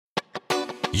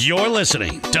You're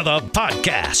listening to the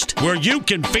podcast where you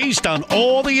can feast on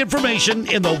all the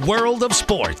information in the world of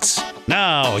sports.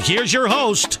 Now, here's your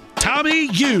host, Tommy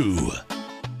Yu.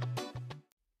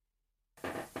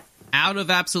 Out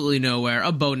of absolutely nowhere,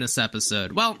 a bonus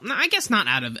episode. Well, I guess not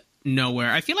out of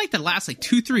nowhere. I feel like the last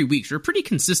 2-3 weeks we're pretty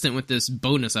consistent with this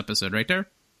bonus episode, right there?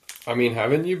 I mean,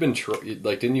 haven't you been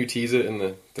didn't you tease it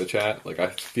in the chat? I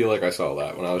feel like I saw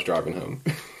that when I was driving home.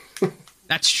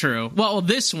 That's true. Well,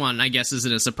 this one, I guess,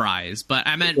 isn't a surprise, but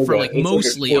I meant for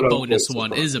mostly a bonus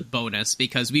one is a bonus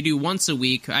because we do once a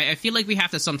week. I feel like we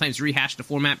have to sometimes rehash the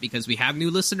format because we have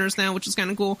new listeners now, which is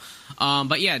kind of cool.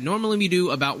 But yeah, normally we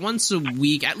do about once a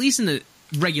week, at least in the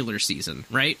regular season,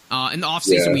 right? In the off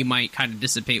season, we might kind of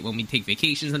dissipate when we take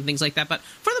vacations and things like that. But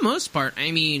for the most part,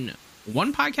 I mean,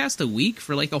 one podcast a week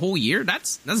for the whole year,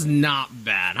 that's not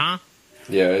bad, huh?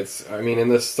 Yeah, in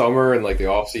the summer and the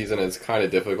off season, it's kind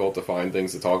of difficult to find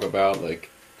things to talk about.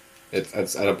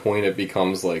 It's at a point it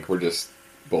becomes we're just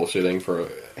bullshitting for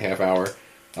a half hour.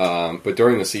 But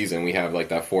during the season, we have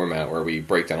that format where we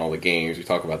break down all the games, we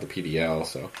talk about the PDL,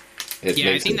 so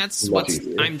I think that's what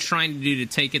I'm trying to do to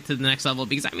take it to the next level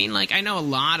because, I know a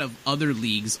lot of other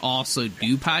leagues also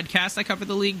do podcasts that cover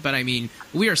the league, but,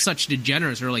 we are such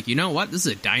degenerates. We're you know what? This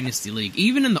is a dynasty league.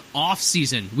 Even in the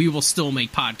off-season, we will still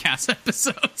make podcast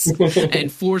episodes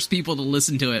and force people to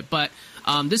listen to it. But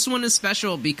this one is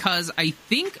special because I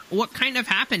think what kind of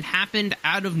happened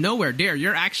out of nowhere. Dare,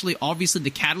 you're actually obviously the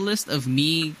catalyst of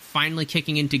me finally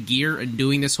kicking into gear and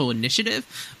doing this whole initiative.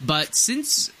 But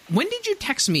when did you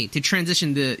text me to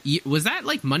transition was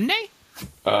that Monday?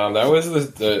 That was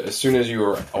as soon as you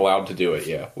were allowed to do it,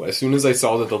 yeah. As soon as I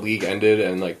saw that the league ended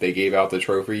and they gave out the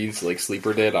trophies like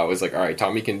Sleeper did, I was all right,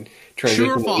 Tommy can transition.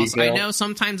 True or false? I know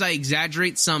sometimes I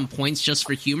exaggerate some points just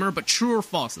for humor, but true or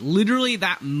false? Literally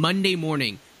that Monday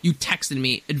morning, you texted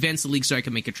me, advance the league so I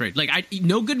can make a trade.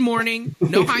 No good morning,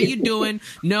 no how you doing,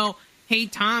 no, hey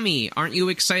Tommy, aren't you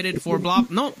excited for blah?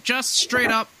 No, just straight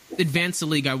up, advance the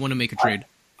league, I want to make a trade.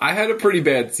 I had a pretty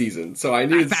bad season, so I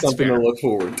needed something to look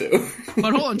forward to.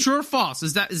 But hold on, true or false?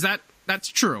 That's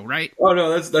true, right? Oh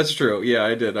no, that's true. Yeah,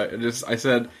 I did. I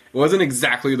said it wasn't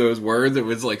exactly those words. It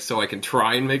was so I can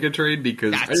try and make a trade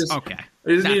because I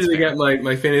just needed to get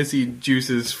my fantasy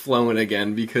juices flowing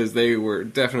again because they were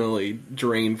definitely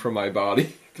drained from my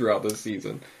body throughout this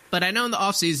season. But I know in the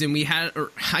offseason we had,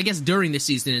 or I guess during the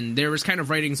season, there was kind of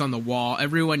writings on the wall.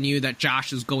 Everyone knew that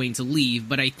Josh was going to leave,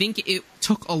 but I think it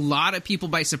took a lot of people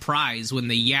by surprise when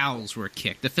the Yowls were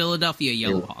kicked, the Philadelphia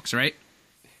Yellowhawks, right?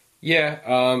 Yeah,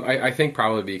 I think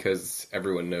probably because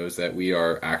everyone knows that we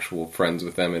are actual friends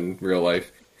with them in real life.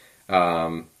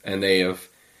 And they have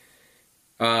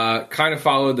kind of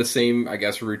followed the same, I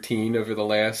guess, routine over the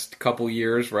last couple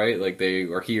years, right? They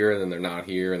are here, and then they're not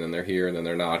here, and then they're here, and then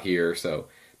they're not here, so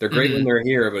they're great when they're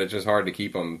here, but it's just hard to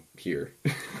keep them here.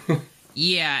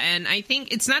 Yeah, and I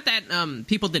think it's not that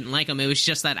people didn't like them. It was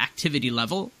just that activity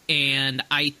level. And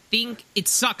I think it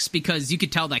sucks because you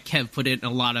could tell that Kev put in a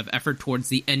lot of effort towards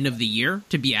the end of the year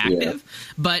to be active.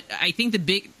 Yeah. But I think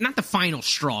not the final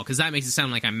straw, because that makes it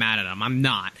sound like I'm mad at him. I'm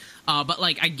not. But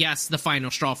I guess the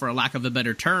final straw, for a lack of a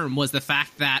better term, was the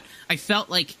fact that I felt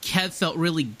like Kev felt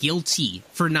really guilty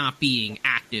for not being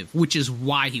active, which is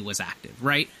why he was active,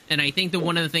 right? And I think that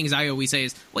one of the things I always say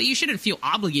is, well, you shouldn't feel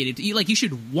obligated to, you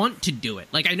should want to do it.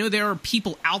 I know there are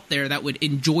people out there that would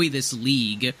enjoy this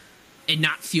league and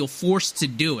not feel forced to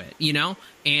do it,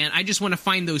 And I just want to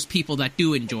find those people that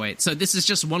do enjoy it. So this is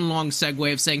just one long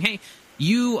segue of saying, hey,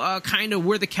 you kind of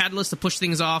were the catalyst to push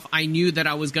things off. I knew that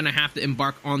I was going to have to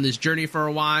embark on this journey for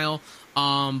a while.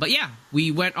 But yeah,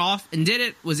 we went off and did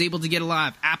it, was able to get a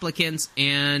lot of applicants.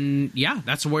 And yeah,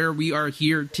 that's where we are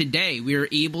here today. We were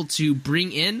able to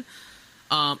bring in,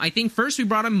 I think first we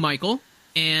brought in Michael,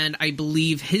 and I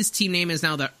believe his team name is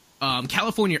now the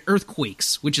California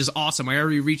Earthquakes, which is awesome. I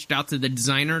already reached out to the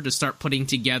designer to start putting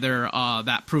together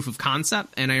that proof of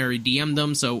concept, and I already DM'd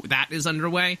them, so that is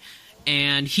underway.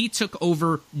 And he took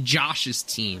over Josh's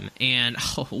team. And,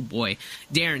 oh boy,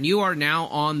 Darren, you are now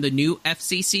on the new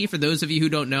FCC. For those of you who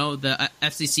don't know, the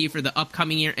FCC for the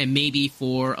upcoming year and maybe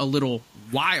for a little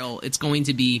while, it's going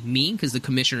to be me, because the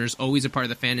commissioner is always a part of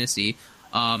the Fantasy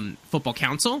Football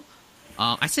Council.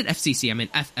 I said FCC, I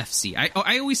meant FFC.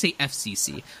 I always say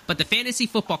FCC. But the Fantasy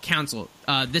Football Council,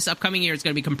 this upcoming year is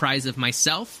going to be comprised of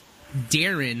myself,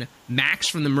 Darren, Max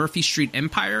from the Murphy Street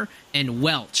Empire, and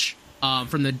Welch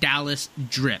from the Dallas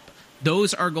Drip.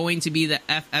 Those are going to be the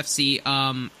FFC.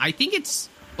 I think it's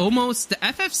almost, the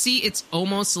FFC, it's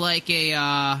almost like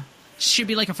should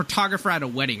be like a photographer at a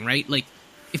wedding, right? Like,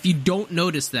 if you don't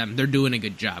notice them, they're doing a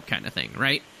good job kind of thing,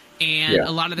 right? And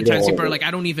a lot of the times people are like,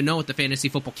 I don't even know what the Fantasy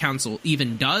Football Council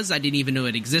even does. I didn't even know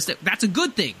it existed. That's a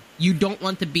good thing. You don't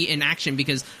want to be in action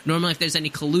because normally if there's any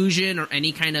collusion or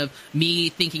any kind of me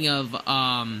thinking of,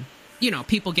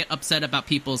 people get upset about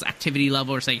people's activity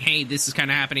level or saying, hey, this is kind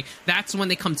of happening. That's when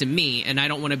they come to me, and I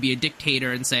don't want to be a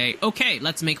dictator and say, okay,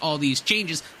 let's make all these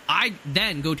changes. I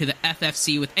then go to the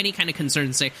FFC with any kind of concern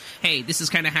and say, hey, this is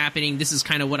kind of happening. This is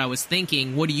kind of what I was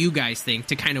thinking. What do you guys think?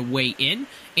 To kind of weigh in.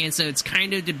 And so it's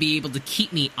kind of to be able to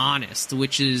keep me honest,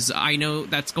 which is, I know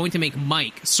that's going to make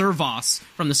Mike Servos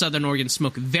from the Southern Oregon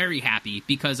Smoke very happy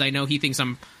because I know he thinks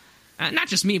I'm, not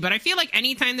just me, but I feel like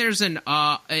anytime there's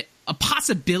a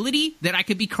possibility that I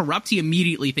could be corrupt, he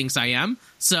immediately thinks I am.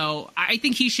 So I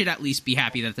think he should at least be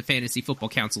happy that the Fantasy Football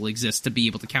Council exists to be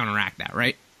able to counteract that,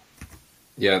 right?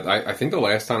 Yeah, I think the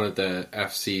last time that the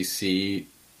FCC,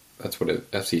 that's what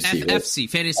it, FCC FFC,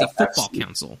 Fantasy Football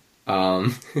Council.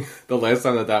 The last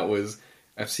time that was,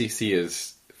 FCC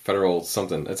is federal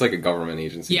something. It's like a government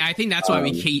agency. Yeah, I think that's why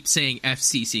we keep saying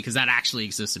FCC, because that actually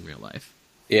exists in real life.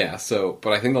 Yeah,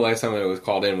 but I think the last time that it was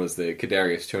called in was the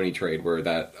Kadarius Toney trade, where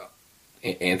that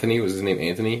Anthony, was his name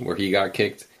Anthony, where he got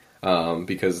kicked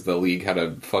because the league had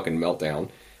a fucking meltdown.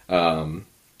 And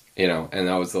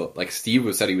that was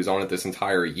Steve said he was on it this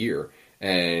entire year,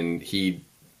 and he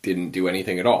didn't do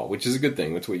anything at all, which is a good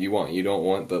thing. That's what you want. You don't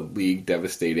want the league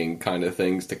devastating kind of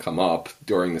things to come up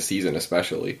during the season,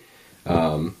 especially.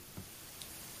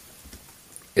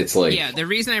 It's like, yeah, the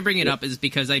reason I bring it up is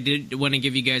because I did want to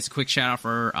give you guys a quick shout out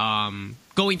for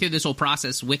going through this whole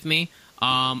process with me.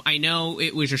 I know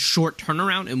it was a short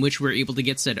turnaround in which we were able to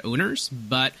get said owners,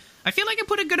 but I feel like I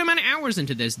put a good amount of hours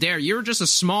into this. Dare, you were just a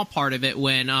small part of it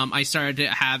when I started to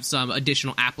have some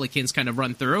additional applicants kind of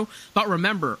run through. But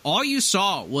remember, all you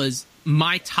saw was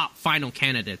my top final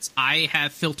candidates. I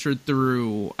have filtered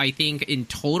through, I think in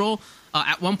total,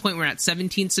 at one point we're at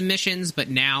 17 submissions, but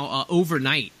now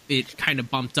overnight it kind of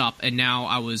bumped up, and now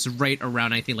I was right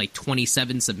around, I think, like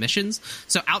 27 submissions.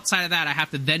 So outside of that, I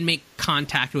have to then make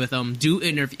contact with them, do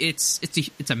interview. It's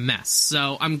a mess.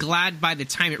 So I'm glad by the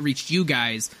time it reached you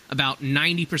guys, about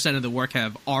 90% of the work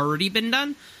have already been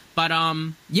done. But,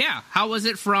 yeah, how was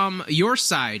it from your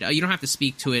side? You don't have to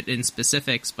speak to it in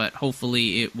specifics, but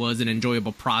hopefully it was an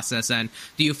enjoyable process. And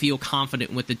do you feel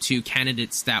confident with the two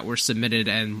candidates that were submitted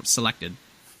and selected?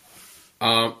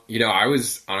 I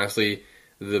was honestly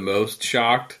the most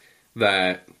shocked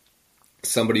that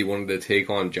somebody wanted to take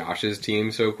on Josh's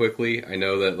team so quickly. I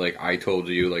know that, I told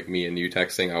you, me and you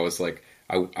texting, I was like,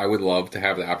 I would love to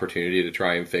have the opportunity to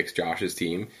try and fix Josh's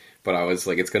team. But I was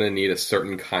like, it's going to need a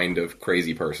certain kind of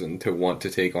crazy person to want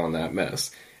to take on that mess.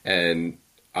 And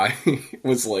I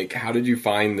was like, how did you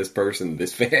find this person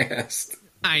this fast?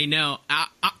 I know.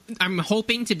 I'm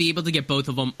hoping to be able to get both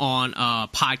of them on a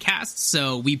podcast,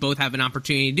 so we both have an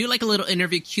opportunity to do a little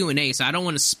interview Q&A, so I don't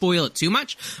want to spoil it too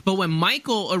much. But when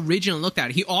Michael originally looked at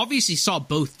it, he obviously saw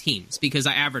both teams because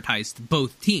I advertised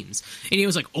both teams. And he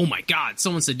was like, oh my God,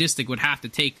 someone sadistic would have to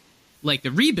take,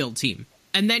 the rebuild team.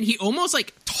 And then he almost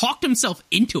talked himself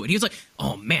into it. He was like,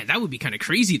 oh man, that would be kind of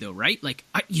crazy though, right?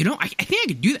 I think I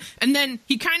could do that. And then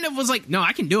he kind of was like, no,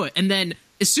 I can do it. And then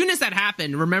as soon as that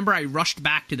happened, remember I rushed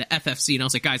back to the FFC and I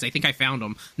was like, guys, I think I found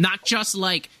him. Not just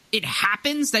it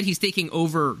happens that he's taking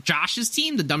over Josh's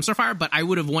team, the Dumpster Fire, but I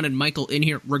would have wanted Michael in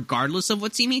here regardless of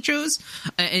what team he chose.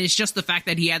 And it's just the fact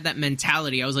that he had that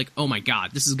mentality. I was like, oh my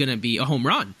God, this is going to be a home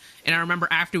run. And I remember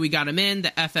after we got him in,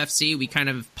 the FFC, we kind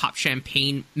of popped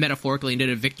champagne metaphorically and did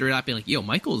a victory lap, being like, yo,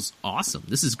 Michael's awesome.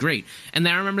 This is great. And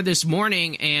then I remember this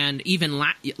morning and even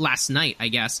last night, I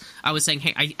guess, I was saying,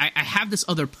 hey, I have this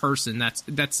other person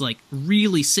that's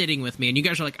really sitting with me. And you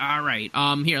guys are like, all right,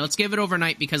 here, let's give it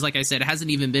overnight because, like I said, it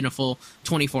hasn't even been a full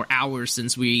 24 hours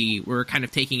since we were kind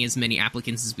of taking as many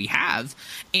applicants as we have.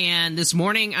 And this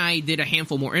morning I did a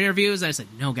handful more interviews. I said,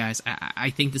 no, guys,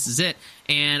 I think this is it.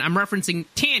 And I'm referencing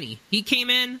Tanny. He came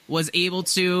in, was able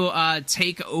to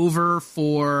take over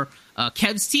for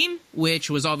Kev's team,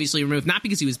 which was obviously removed, not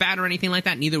because he was bad or anything like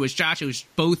that. Neither was Josh. It was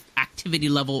both activity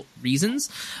level reasons.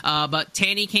 But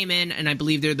Tanny came in, and I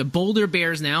believe they're the Boulder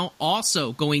Bears now,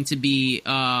 also going to be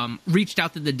reached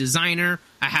out to the designer.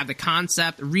 I have the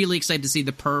concept. Really excited to see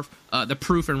the proof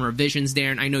and revisions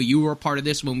there. And I know you were a part of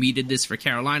this when we did this for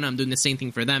Carolina. I'm doing the same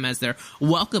thing for them as their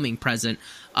welcoming present.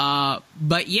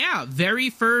 But yeah, very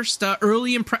first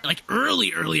early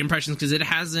impressions, because it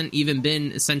hasn't even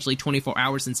been essentially 24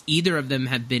 hours since either of them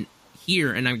have been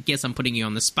here, and I guess I'm putting you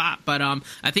on the spot, but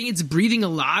I think it's breathing a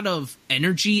lot of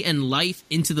energy and life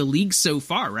into the league so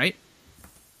far, right?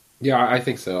 Yeah, I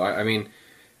think so. I mean,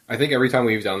 I think every time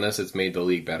we've done this, it's made the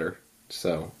league better.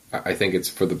 So I think it's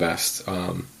for the best.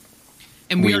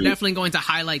 And we are definitely going to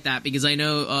highlight that because I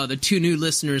know the two new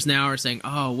listeners now are saying,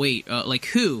 oh, wait, like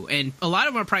who? And a lot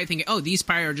of them are probably thinking, oh, these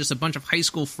probably are just a bunch of high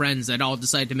school friends that all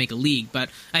decided to make a league. But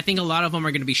I think a lot of them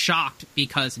are going to be shocked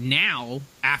because now,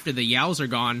 after the Yows are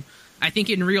gone, I think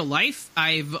in real life,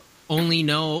 I've only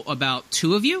know about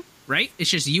two of you, right? It's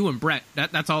just you and Brett.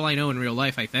 That's all I know in real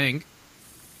life, I think.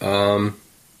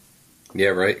 Yeah,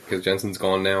 right, because Jensen's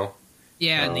gone now.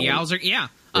 Yeah, and the Yows are, yeah.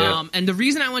 And the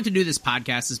reason I wanted to do this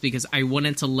podcast is because I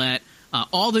wanted to let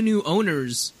all the new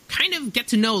owners kind of get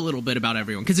to know a little bit about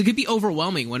everyone. Because it could be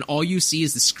overwhelming when all you see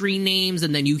is the screen names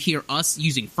and then you hear us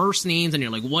using first names and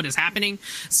you're like, what is happening?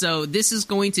 So this is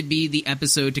going to be the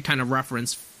episode to kind of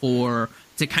reference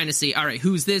to kind of say, all right,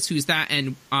 who's this, who's that,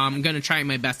 and I'm going to try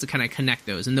my best to kind of connect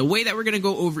those. And the way that we're going to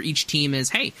go over each team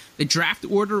is, hey, the draft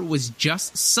order was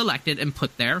just selected and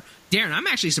put there. Darren, I'm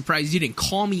actually surprised you didn't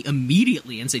call me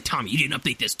immediately and say, Tommy, you didn't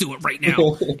update this, do it right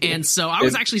now. And so I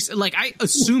was actually, like, I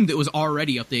assumed it was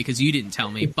already updated because you didn't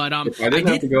tell me. But if I didn't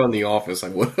have to go in the office, I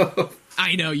would have.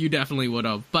 I know, you definitely would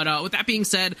have. But with that being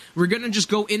said, we're going to just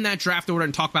go in that draft order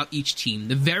and talk about each team.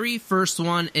 The very first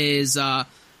one is,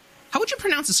 how would you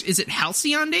pronounce this? Is it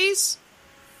Halcyon Days?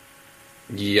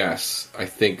 Yes, I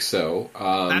think so.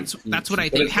 That's what I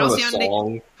think. Halcyon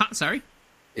Days. Sorry?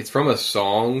 It's from a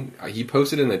song. He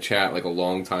posted in the chat like a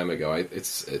long time ago. I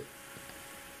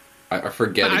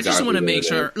forget. I just want to make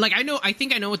sure. Like, I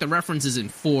think I know what the reference is in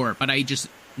for, but I just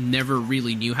never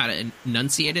really knew how to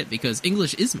enunciate it because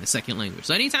English is my second language.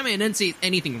 So anytime I enunciate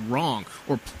anything wrong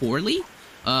or poorly,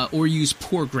 or use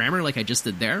poor grammar like I just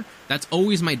did there, that's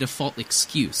always my default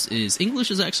excuse, is English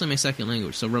is actually my second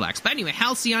language, so relax. But anyway,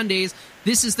 Halcyon Days,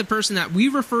 this is the person that we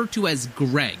refer to as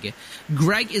Greg.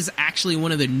 Greg is actually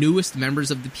one of the newest members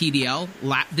of the PDL.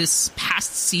 This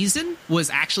past season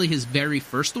was actually his very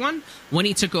first one. When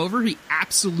he took over, he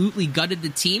absolutely gutted the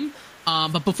team.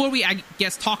 But before we, I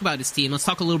guess, talk about his team, let's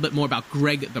talk a little bit more about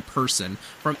Greg the person.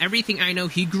 From everything I know,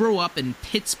 he grew up in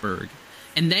Pittsburgh.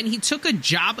 And then he took a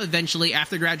job eventually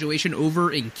after graduation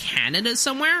over in Canada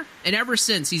somewhere. And ever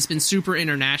since, he's been super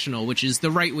international, which is the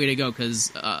right way to go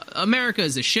because America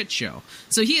is a shit show.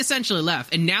 So he essentially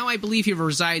left. And now I believe he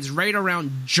resides right around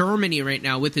Germany right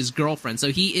now with his girlfriend.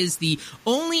 So he is the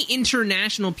only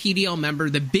international PDL member,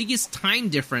 the biggest time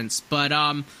difference. But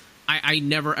I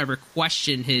never ever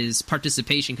question his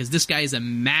participation because this guy is a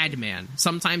madman.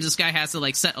 Sometimes this guy has to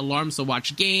like set alarms to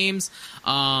watch games.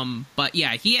 But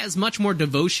yeah, he has much more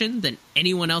devotion than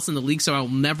anyone else in the league, so I'll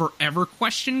never ever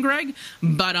question Greg.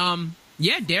 But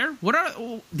yeah, Dare,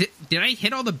 did I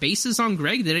hit all the bases on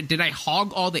Greg? Did I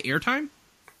hog all the airtime?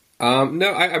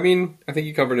 No, I mean, I think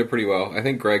you covered it pretty well. I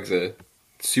think Greg's a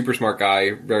super smart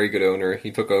guy, very good owner.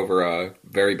 He took over a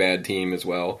very bad team as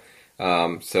well.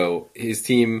 So his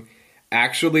team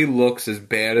actually looks as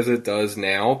bad as it does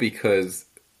now because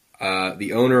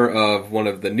the owner of one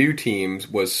of the new teams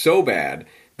was so bad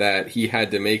that he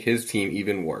had to make his team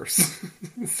even worse.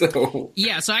 So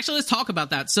actually let's talk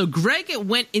about that. So Greg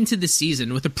went into the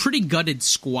season with a pretty gutted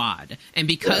squad, and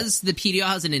because the PDL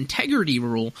has an integrity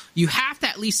rule, you have to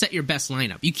at least set your best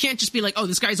lineup. You can't just be like, oh,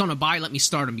 this guy's on a bye, let me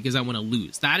start him because I want to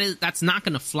lose. That's not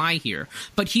going to fly here.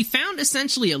 But he found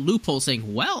essentially a loophole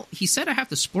saying, well, he said I have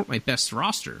to support my best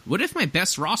roster. What if my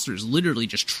best roster is literally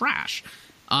just trash?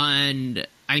 And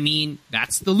I mean,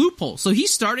 that's the loophole. So he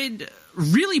started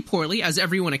really poorly, as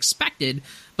everyone expected,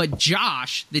 but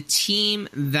Josh, the team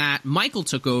that Michael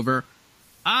took over,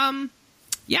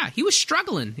 he was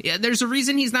struggling. Yeah, there's a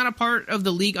reason he's not a part of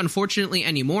the league, unfortunately,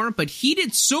 anymore, but he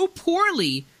did so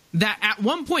poorly that at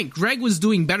one point, Greg was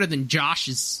doing better than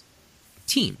Josh's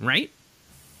team, right?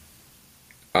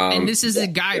 And this is a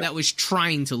guy that was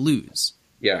trying to lose.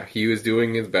 Yeah, he was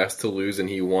doing his best to lose, and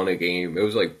he won a game. It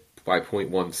was like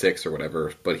 5.16 or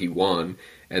whatever, but he won.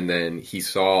 And then he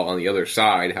saw on the other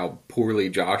side how poorly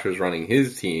Josh was running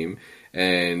his team,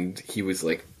 and he was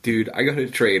like, dude, I gotta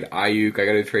trade Ayuk, I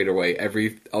gotta trade away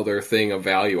every other thing of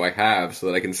value I have so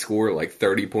that I can score like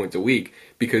 30 points a week,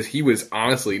 because he was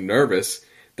honestly nervous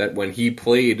that when he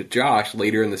played Josh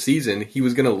later in the season, he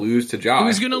was gonna lose to Josh. He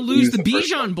was gonna lose the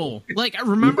Bijan Bowl. Like,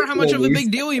 remember how much of a big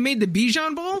deal he made the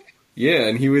Bijan Bowl? Yeah,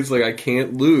 and he was like, I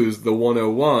can't lose the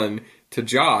 101 to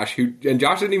Josh, and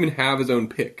Josh didn't even have his own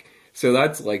pick. So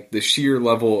that's like the sheer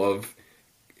level of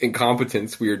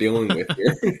incompetence we are dealing with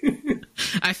here.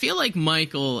 I feel like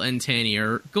Michael and Tanny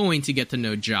are going to get to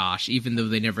know Josh, even though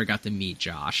they never got to meet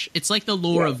Josh. It's like the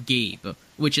lore of Gabe,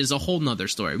 which is a whole nother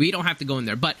story. We don't have to go in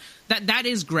there. But that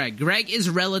is Greg. Greg is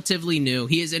relatively new.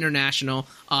 He is international,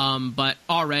 but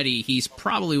already he's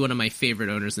probably one of my favorite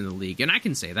owners in the league. And I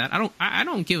can say that. I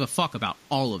don't give a fuck about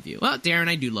all of you. Well, Darren,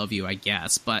 I do love you, I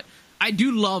guess, but I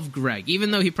do love Greg,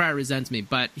 even though he probably resents me,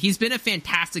 but he's been a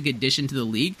fantastic addition to the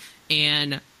league,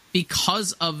 and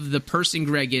because of the person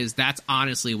Greg is, that's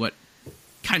honestly what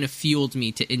kind of fueled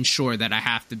me to ensure that I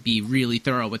have to be really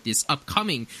thorough with this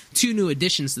upcoming 2 new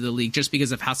additions to the league just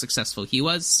because of how successful he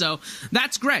was. So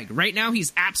that's Greg. Right now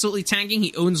he's absolutely tanking.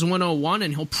 He owns 101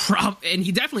 and and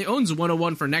he definitely owns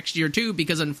 101 for next year too,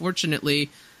 because unfortunately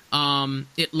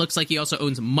it looks like he also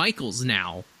owns Michael's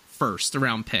now first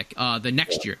round pick the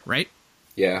next year, right?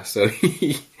 Yeah, so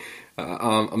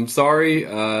I'm sorry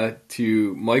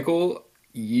to Michael.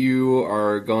 You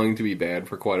are going to be bad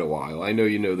for quite a while. I know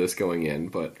you know this going in,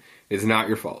 but it's not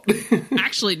your fault.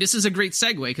 Actually, this is a great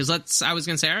segue, because I was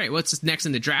going to say, all right, what's next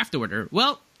in the draft order?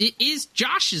 Well, it is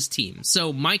Josh's team.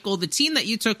 So, Michael, the team that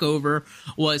you took over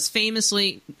was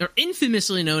infamously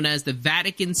known as the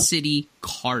Vatican City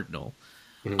Cardinal.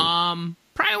 Mm-hmm.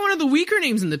 Probably one of the weaker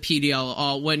names in the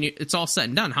PDL when it's all said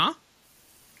and done, huh?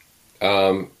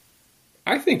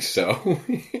 I think so.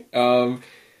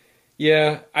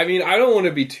 Yeah, I mean, I don't want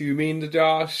to be too mean to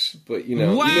Josh, but,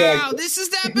 Wow, this is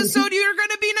the episode you're going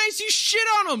to be nice. You shit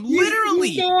on him, literally.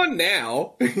 He's on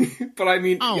now. But, I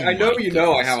mean, I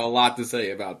know I have a lot to say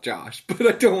about Josh, but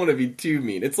I don't want to be too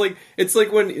mean. It's like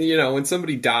when, when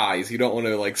somebody dies, you don't want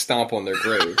to, like, stomp on their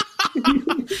grave.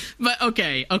 But,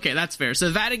 okay, that's fair. So,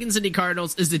 the Vatican City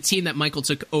Cardinals is the team that Michael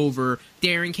took over.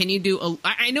 Darren, can you do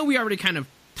I know we already kind of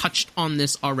touched on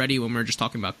this already when we were just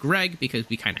talking about Greg, because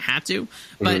we kind of had to,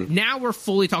 but now we're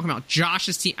fully talking about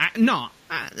Josh's team.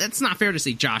 That's not fair to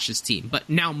say Josh's team, but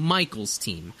now Michael's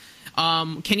team.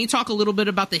 Can you talk a little bit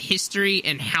about the history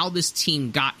and how this team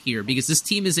got here? Because this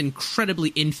team is incredibly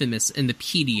infamous in the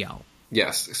PDL.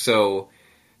 Yes, so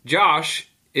Josh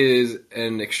is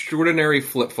an extraordinary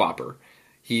flip-flopper.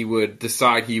 He would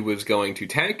decide he was going to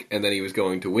tank, and then he was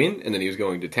going to win, and then he was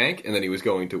going to tank, and then he was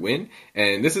going to win.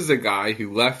 And this is a guy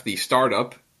who left the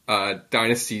startup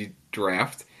dynasty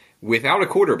draft without a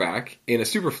quarterback in a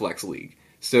Superflex league.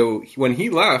 So when he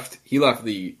left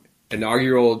the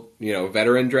inaugural,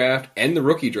 veteran draft and the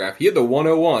rookie draft. He had the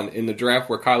 101 in the draft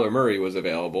where Kyler Murray was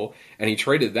available, and he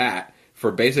traded that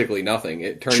for basically nothing.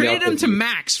 It traded him to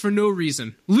Max for no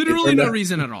reason. Literally no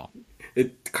reason at all.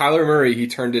 Kyler Murray,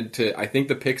 I think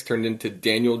the picks turned into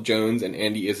Daniel Jones and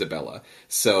Andy Isabella.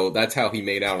 So that's how he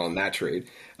made out on that trade.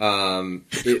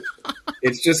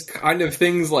 It's just kind of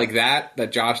things like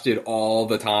that Josh did all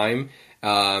the time.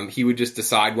 He would just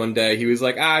decide one day, he was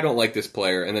like, I don't like this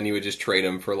player, and then he would just trade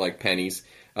him for like pennies.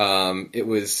 It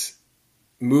was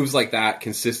moves like that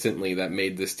consistently that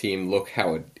made this team look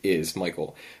how it is,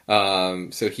 Michael.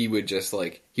 So he would just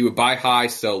he would buy high,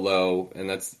 sell low, and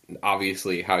that's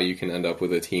obviously how you can end up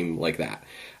with a team like that.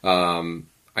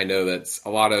 I know that a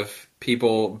lot of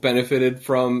people benefited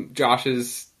from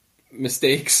Josh's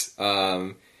mistakes.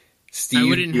 Steve, I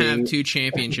wouldn't have 2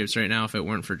 championships right now if it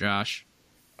weren't for Josh.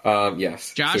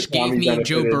 Yes. Josh gave me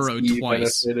Joe Burrow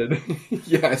twice.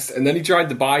 Yes, and then he tried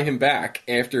to buy him back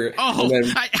after.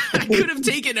 I could have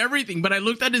taken everything, but I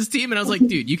looked at his team and I was like,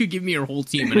 dude, you could give me your whole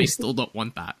team and I still don't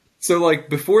want that. So,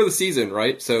 before the season,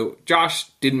 right? So, Josh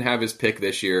didn't have his pick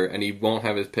this year, and he won't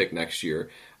have his pick next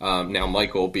year. Now,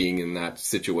 Michael being in that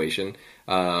situation,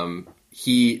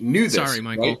 he knew this. Sorry,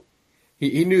 Michael. Right?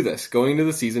 He knew this. Going into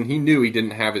the season, he knew he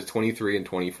didn't have his 23 and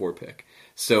 24 pick.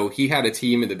 So he had a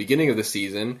team at the beginning of the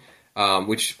season,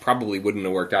 which probably wouldn't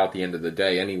have worked out at the end of the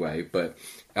day anyway. But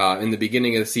in the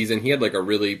beginning of the season, he had not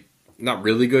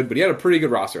really good, but he had a pretty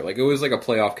good roster. It was like a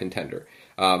playoff contender.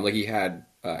 He had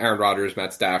Aaron Rodgers,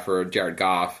 Matt Stafford, Jared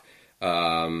Goff.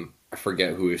 I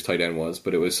forget who his tight end was,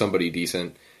 but it was somebody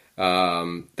decent.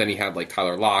 Then he had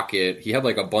Tyler Lockett. He had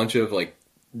a bunch of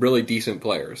really decent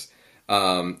players.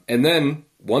 And then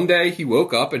one day he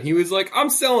woke up and he was like, I'm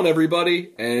selling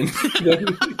everybody. And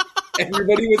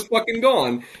everybody was fucking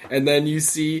gone. And then you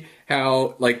see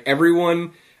how he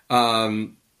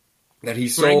that he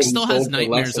sold. Greg still has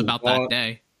nightmares about that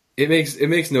day. It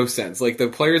makes no sense. The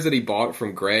players that he bought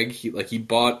from Greg, he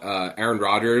bought Aaron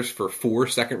Rodgers for 4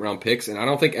 second-round picks, and I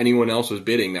don't think anyone else was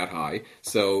bidding that high.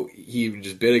 So he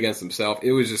just bid against himself.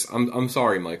 It was just, I'm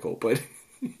sorry, Michael, but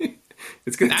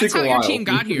it's going to take a while. That's how your team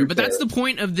got here, but that's the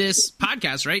point of this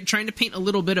podcast, right? Trying to paint a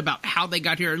little bit about how they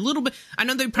got here. A little bit. I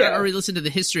know they probably already listened to the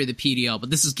history of the PDL,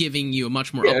 but this is giving you a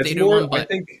much more updated one. But I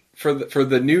think for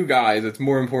the new guys, it's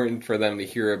more important for them to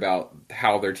hear about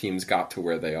how their teams got to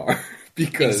where they are.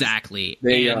 Because exactly,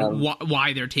 and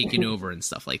why they're taking over and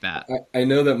stuff like that. I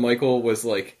know that Michael was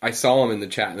I saw him in the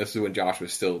chat, and this is when Josh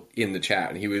was still in the chat,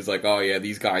 and he was like, oh yeah,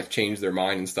 these guys changed their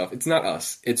mind and stuff. It's not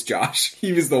us, it's Josh.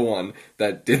 He was the one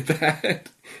that did that.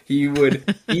 He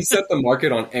set the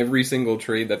market on every single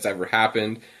trade that's ever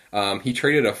happened. He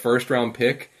traded a first-round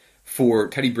pick for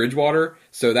Teddy Bridgewater.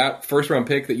 So that first round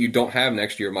pick that you don't have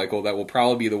next year, Michael, that will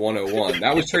probably be the 101.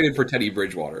 That was traded for Teddy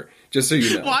Bridgewater, just so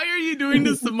you know. Why are you doing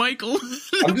this to Michael?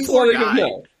 I'm just letting him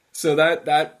know. So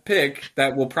that pick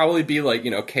that will probably be like,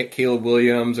 Caleb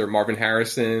Williams or Marvin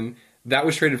Harrison, that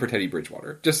was traded for Teddy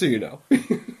Bridgewater, just so you know.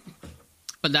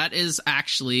 But that is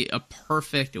actually a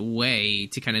perfect way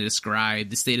to kind of describe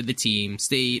the state of the team,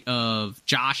 state of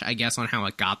Josh, I guess, on how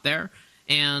it got there.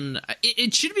 And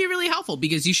it should be really helpful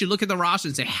because you should look at the roster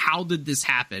and say, how did this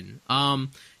happen?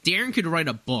 Darren could write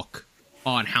a book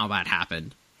on how that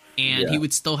happened, and he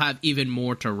would still have even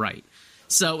more to write.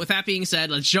 So with that being said,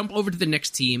 let's jump over to the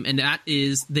next team, and that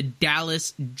is the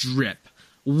Dallas Drip.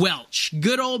 Welch.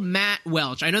 Good old Matt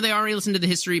Welch. I know they already listened to the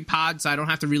history pod, so I don't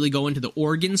have to really go into the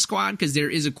Oregon squad because there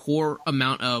is a core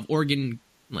amount of Oregon,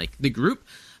 like the group.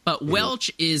 But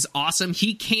Welch is awesome.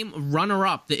 He came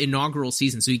runner-up the inaugural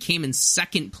season, so he came in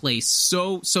second place,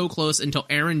 so close until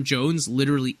Aaron Jones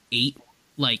literally ate,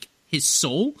 like, his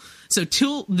soul. So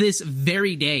till this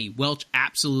very day, Welch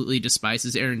absolutely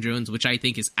despises Aaron Jones, which I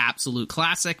think is absolute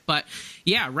classic. But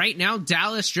yeah, right now,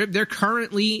 Dallas Strip, they're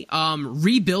currently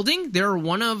rebuilding. They're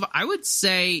one of, I would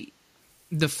say,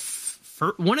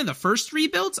 one of the first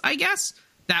rebuilds, I guess,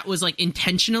 that was like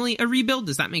intentionally a rebuild.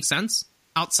 Does that make sense?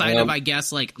 Outside of, I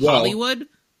guess, like Hollywood.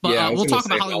 But yeah, we'll talk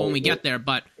about Hollywood when we get there.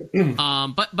 But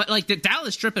like the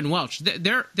Dallas Strip and Welch,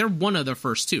 they're one of the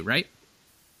first two, right?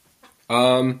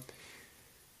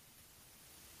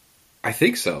 I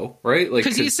think so, right? Like,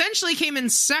 because he essentially came in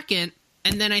second,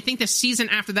 and then I think the season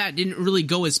after that didn't really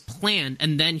go as planned,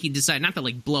 and then he decided not to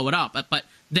like blow it up, but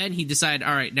then he decided,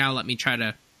 all right, now let me try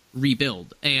to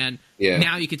rebuild, and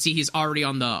now you can see he's already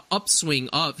on the upswing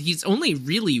of. He's only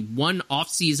really one off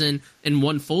season and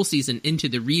one full season into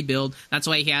the rebuild. That's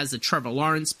why he has the Trevor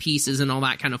Lawrence pieces and all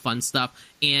that kind of fun stuff,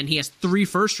 and he has 3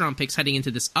 first-round picks heading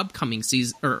into this upcoming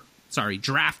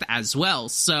draft as well.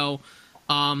 So,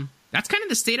 that's kind of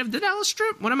the state of the Dallas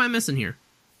Strip. What am I missing here?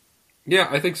 Yeah,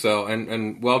 I think so.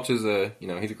 And Welch is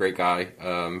he's a great guy.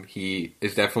 He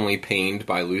is definitely pained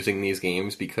by losing these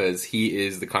games because he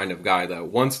is the kind of guy that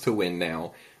wants to win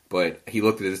now. But he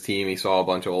looked at his team, he saw a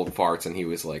bunch of old farts, and he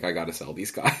was like, I got to sell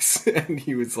these guys. And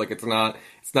he was like, it's not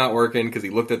working, because he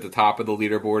looked at the top of the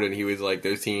leaderboard and he was like,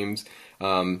 those teams,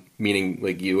 meaning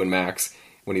like you and Max.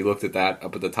 When he looked at that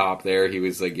up at the top there, he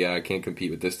was like, yeah, I can't compete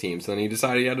with this team. So then he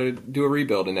decided he had to do a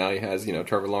rebuild, and now he has,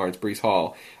 Trevor Lawrence, Breece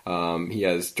Hall. He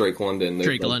has Drake London. Those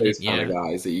kind of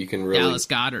guys that you can really... Dallas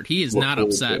Goedert. He is not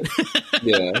upset.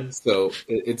 Yeah, so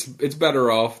it's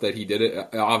better off that he did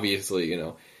it. Obviously,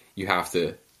 you have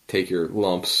to take your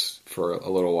lumps for a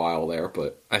little while there,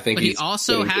 but I think he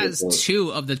also has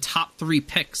 2 of the top 3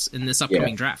 picks in this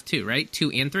upcoming draft, too, right?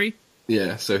 2 and 3?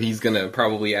 Yeah, so he's going to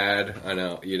probably add,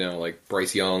 like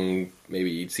Bryce Young,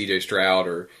 maybe CJ Stroud,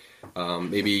 or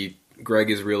maybe Greg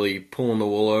is really pulling the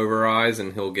wool over our eyes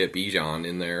and he'll get Bijan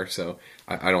in there. So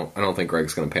I don't think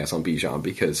Greg's going to pass on Bijan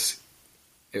because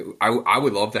I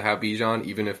would love to have Bijan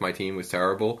even if my team was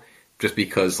terrible, just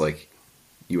because like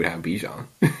you would have Bijan.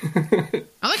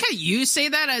 I like how you say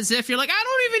that as if you're like, I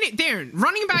don't even need... Darren,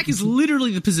 running back is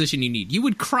literally the position you need. You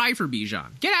would cry for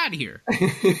Bijan. Get out of here.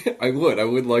 I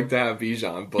would like to have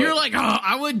Bijan, but... You're like,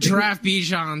 I would draft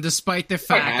Bijan despite the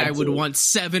fact I would want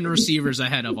 7 receivers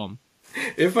ahead of him.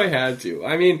 If I had to.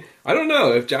 I mean, I don't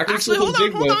know. If Jack... Actually,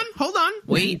 hold on.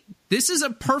 Wait. This is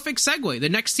a perfect segue. The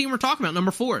next team we're talking about,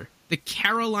 number 4, the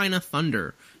Carolina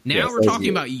Thunder. Now we're talking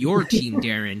about your team,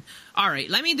 Darren. All right,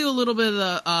 let me do a little bit of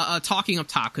the talking up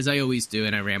top, because I always do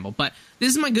and I ramble. But this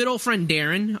is my good old friend,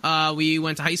 Darren. We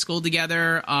went to high school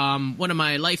together. One of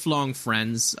my lifelong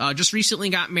friends. Just recently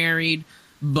got married,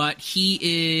 but he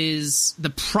is the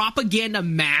propaganda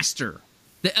master,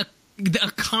 the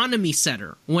economy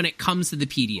setter when it comes to the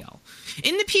PDL.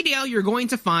 In the PDL, you're going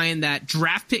to find that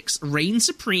draft picks reign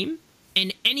supreme,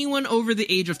 and anyone over the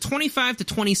age of 25 to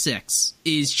 26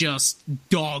 is just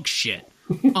dog shit.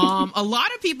 A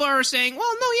lot of people are saying,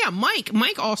 well, no, yeah,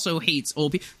 Mike also hates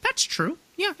old people. That's true.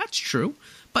 Yeah, that's true.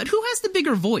 But who has the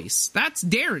bigger voice? That's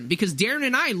Darren, because Darren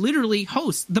and I literally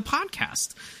host the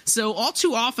podcast. So all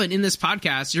too often in this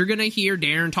podcast, you're going to hear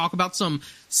Darren talk about some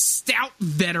stout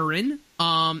veteran.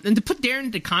 And to put Darren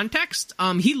into context,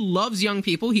 he loves young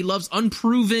people. He loves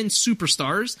unproven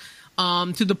superstars.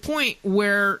 To the point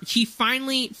where he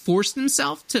finally forced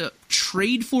himself to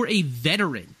trade for a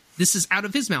veteran. This is out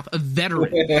of his mouth, a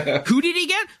veteran. Who did he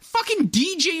get? Fucking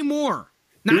DJ Moore.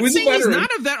 Not saying he's not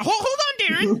a veteran. Hold on,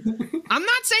 Darren. I'm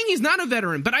not saying he's not a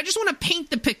veteran, but I just want to paint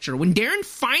the picture. When Darren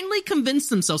finally convinced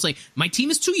himself, saying, my team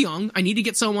is too young, I need to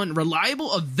get someone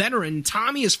reliable, a veteran,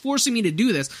 Tommy is forcing me to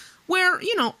do this. where,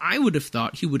 I would have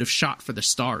thought he would have shot for the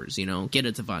stars, get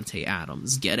a Devontae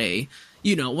Adams, get a,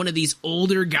 one of these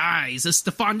older guys, a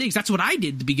Stephon Diggs. That's what I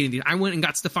did at the beginning of the year. I went and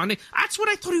got Stephon Diggs. That's what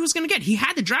I thought he was going to get. He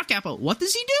had the draft capital. What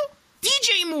does he do?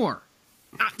 DJ Moore.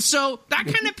 So that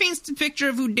kind of paints the picture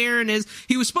of who Darren is.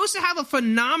 He was supposed to have a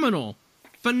phenomenal,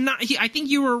 I think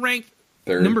you were ranked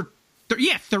third. Number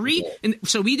 3. And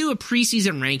so we do a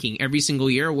preseason ranking every single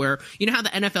year where, how the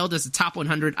NFL does the top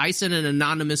 100? I send an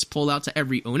anonymous poll out to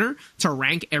every owner to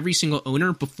rank every single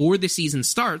owner before the season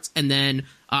starts. And then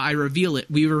I reveal it.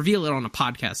 We reveal it on a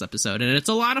podcast episode, and it's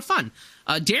a lot of fun.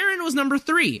 Darren was number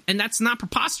 3, and that's not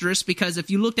preposterous because if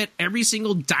you looked at every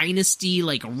single dynasty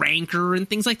ranker and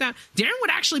things like that, Darren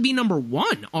would actually be number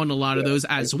 1 on a lot of those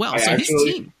as well. His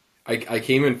team. I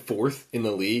came in 4th in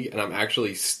the league, and I'm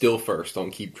actually still first on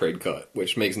keep, trade, cut,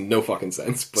 which makes no fucking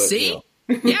sense. But, see?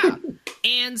 Yeah.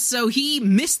 And so he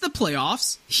missed the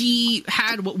playoffs. He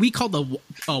had what we call the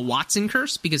Watson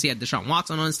curse because he had Deshaun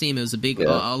Watson on his team. It was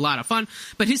a lot of fun.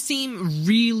 But his team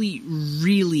really,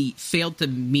 really failed to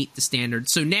meet the standard.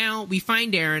 So now we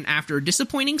find Aaron after a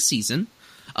disappointing season.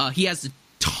 He has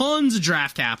tons of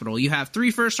draft capital. You have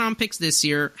 3 first-round picks this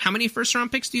year. How many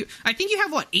first-round picks do you... I think you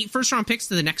have, 8 first-round picks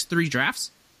to the next 3 drafts?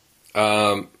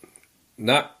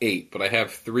 Not 8, but I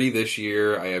have 3 this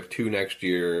year. I have 2 next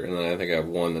year, and then I think I have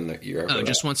 1 the next year.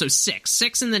 Just 1. So 6.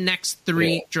 6 in the next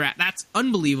 3 draft. That's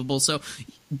unbelievable. So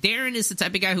Darren is the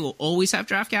type of guy who will always have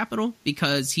draft capital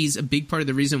because he's a big part of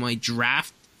the reason why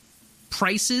draft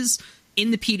prices in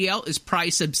the PDL is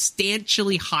probably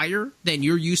substantially higher than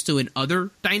you're used to in other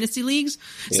dynasty leagues.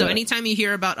 So anytime you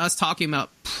hear about us talking about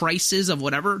prices of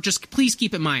whatever, just please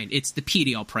keep in mind it's the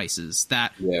PDL prices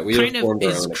that kind of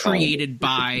is created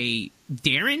by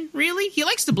Darren, really. He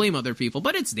likes to blame other people,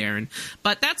 but it's Darren.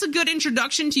 But that's a good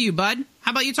introduction to you, bud.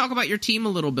 How about you talk about your team a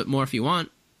little bit more if you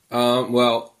want?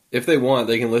 Well, if they want,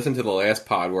 they can listen to the last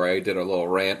pod where I did a little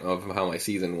rant of how my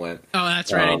season went. Oh,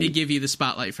 that's right. I did give you the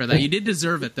spotlight for that. You did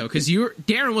deserve it, though, because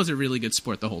Darren was a really good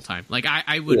sport the whole time.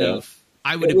 I would have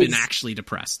been actually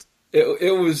depressed.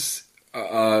 It was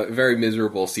a very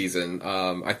miserable season.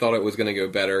 I thought it was going to go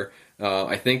better.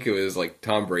 I think it was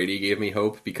Tom Brady gave me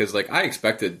hope because I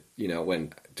expected,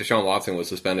 when Deshaun Watson was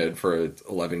suspended for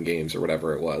 11 games or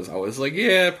whatever it was, I was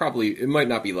probably it might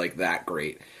not be that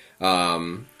great.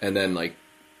 And then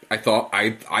I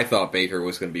thought Baker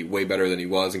was going to be way better than he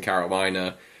was in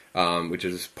Carolina, which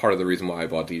is part of the reason why I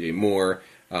bought DJ Moore.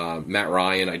 Matt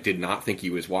Ryan, I did not think he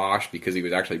was washed because he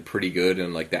was actually pretty good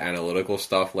in the analytical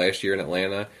stuff last year in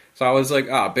Atlanta. So I was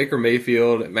Baker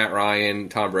Mayfield, Matt Ryan,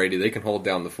 Tom Brady, they can hold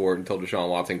down the fort until Deshaun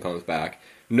Watson comes back.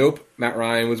 Nope, Matt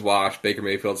Ryan was washed. Baker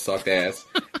Mayfield sucked ass,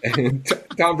 and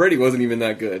Tom Brady wasn't even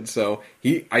that good. So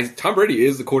Tom Brady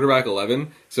is the quarterback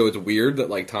 11. So it's weird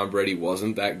that Tom Brady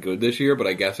wasn't that good this year. But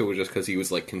I guess it was just because he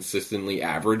was consistently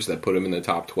average that put him in the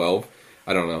top 12.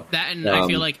 I don't know that, and I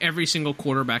feel every single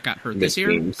quarterback got hurt this year.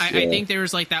 Games, I think there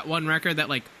was that one record that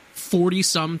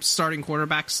 40-some starting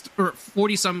quarterbacks or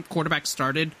 40-some quarterbacks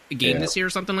started a game this year or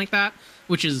something like that,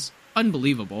 which is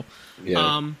unbelievable.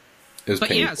 Yeah. But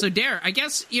painful. So Dare, I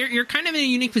guess you're kind of in a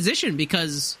unique position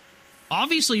because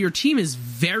obviously your team is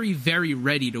very, very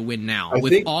ready to win now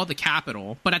with all the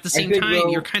capital, but at the same time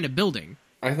you're kind of building.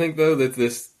 I think though that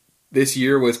this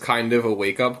year was kind of a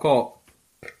wake up call.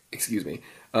 Excuse me.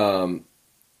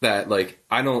 That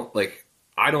I don't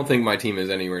think my team is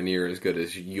anywhere near as good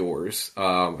as yours.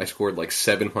 I scored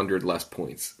 700 less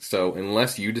points. So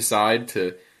unless you decide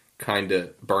to kind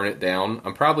of burn it down,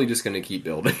 I'm probably just going to keep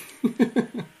building.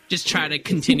 Just try to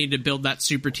continue to build that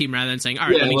super team rather than saying, all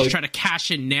right, let me just try to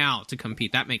cash in now to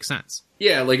compete. That makes sense.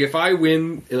 Yeah, if I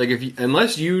win,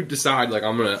 unless you decide,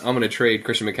 I'm gonna trade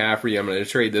Christian McCaffrey, I'm gonna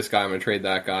trade this guy, I'm gonna trade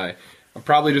that guy, I'm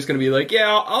probably just gonna be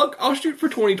I'll shoot for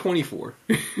 2024.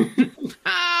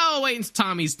 Oh, wait until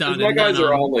Tommy's done. My guys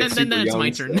are all super then it's my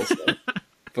turn.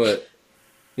 But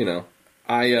I don't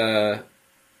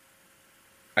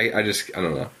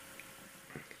know.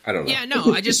 I don't know. Yeah,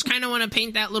 no, I just kind of want to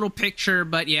paint that little picture,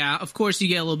 but yeah, of course you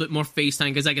get a little bit more face time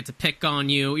because I get to pick on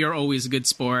you. You're always a good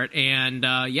sport. And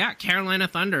Carolina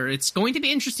Thunder, it's going to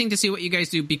be interesting to see what you guys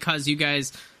do because you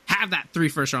guys have that 3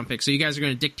 first-round picks, so you guys are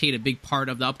going to dictate a big part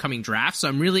of the upcoming draft. So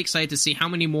I'm really excited to see how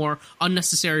many more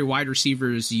unnecessary wide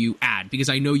receivers you add because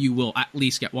I know you will at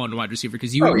least get 1 wide receiver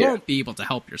because you won't be able to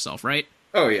help yourself, right?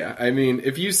 Oh, yeah. I mean,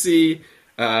 if you see...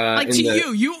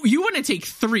 you want to take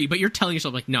 3, but you're telling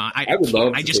yourself no, I would can't.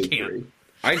 love to I just take can't. 3.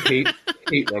 I hate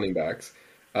running backs.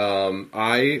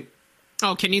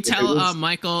 Can you tell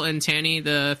Michael and Tanny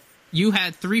you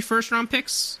had 3 first-round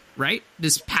picks, right?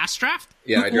 This past draft?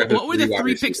 Yeah, I drafted what were the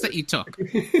 3 picks that you took?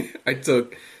 I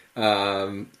took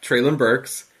Treylon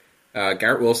Burks,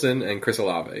 Garrett Wilson and Chris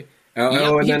Olave.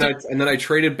 And then I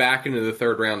traded back into the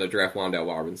third round to draft Wan'Dale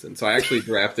Robinson. So I actually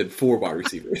drafted 4 wide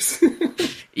receivers.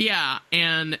 Yeah,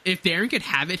 and if Darren could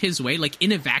have it his way, like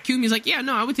in a vacuum, he's like, yeah,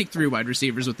 no, I would take 3 wide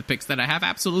receivers with the picks that I have,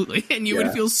 absolutely. And you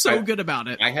would feel so good about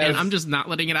it. And I'm just not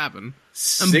letting it happen.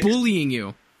 I'm bullying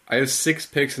you. I have 6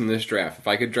 picks in this draft. If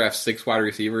I could draft 6 wide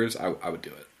receivers, I would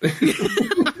do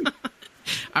it.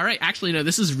 All right, actually, no,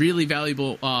 this is really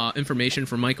valuable information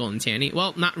for Michael and Tanny.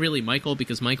 Well, not really Michael,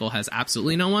 because Michael has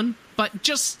absolutely no one, but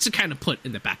just to kind of put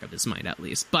in the back of his mind, at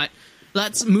least. But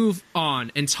let's move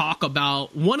on and talk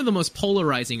about one of the most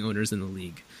polarizing owners in the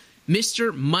league,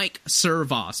 Mr. Mike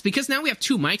Servos. Because now we have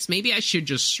 2 Mikes, maybe I should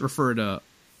just refer to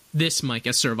this Mike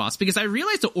as Servos, because I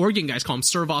realize the Oregon guys call him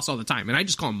Servos all the time, and I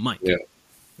just call him Mike. Yeah.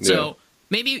 So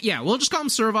maybe, we'll just call him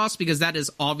Servos, because that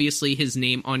is obviously his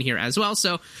name on here as well.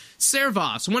 So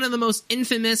Servos, one of the most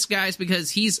infamous guys, because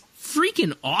he's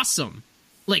freaking awesome.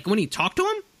 Like, when you talk to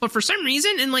him, but for some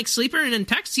reason, in, like, Sleeper and in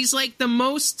text, he's, like, the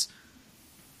most...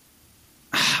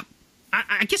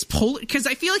 I guess because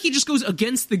I feel like he just goes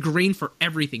against the grain for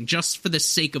everything, just for the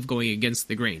sake of going against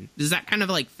the grain. Is that kind of,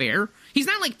 like, fair? He's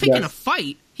not, like, picking a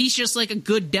fight. He's just, like, a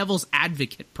good devil's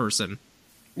advocate person.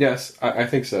 Yes, I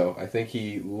think so. I think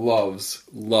he loves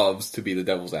to be the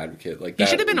devil's advocate. Like, he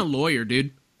should have been a lawyer,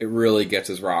 dude. It really gets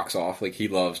his rocks off. Like, he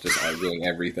loves just arguing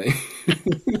everything.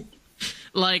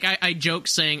 Like, I joke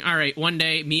saying, all right, one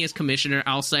day, me as commissioner,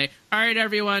 I'll say, all right,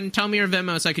 everyone, tell me your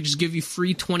Venmo so I could just give you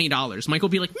free $20. Mike will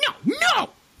be like, no,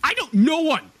 I don't, no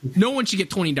one should get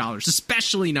 $20,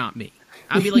 especially not me.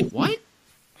 I'll be like, what?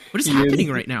 What is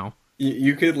happening right now?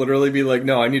 You could literally be like,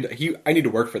 no, I need to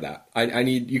work for that.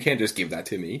 You can't just give that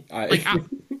to me.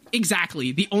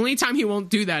 Exactly. The only time he won't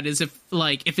do that is if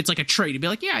it's like a trade. He'd be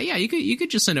like, yeah, you could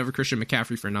just send over Christian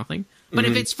McCaffrey for nothing. But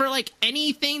if it's for like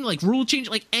anything, like rule change,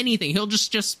 like anything, he'll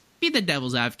just be the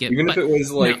devil's advocate. Even if it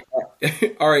was like,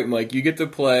 all right, Mike, you get to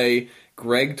play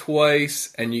Greg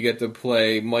twice and you get to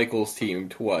play Michael's team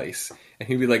twice. And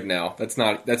he'd be like, no,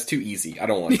 that's too easy. I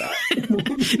don't want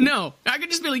that. No, I could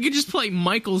just be like, you just play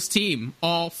Michael's team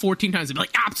all 14 times. I'd be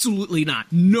like, absolutely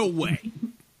not. No way.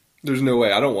 There's no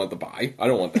way. I don't want the bye. I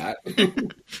don't want that. I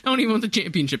don't even want the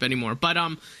championship anymore. But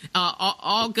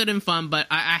all good and fun. But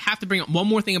I have to bring up one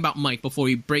more thing about Mike before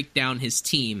we break down his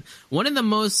team. One of the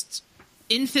most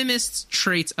infamous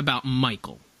traits about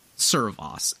Michael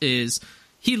Servos is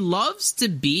he loves to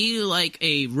be like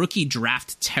a rookie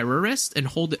draft terrorist and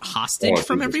hold it hostage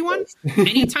from everyone.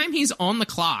 Anytime he's on the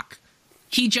clock,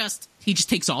 he just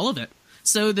takes all of it.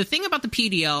 So the thing about the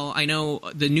PDL, I know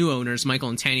the new owners, Michael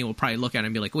and Tanny, will probably look at it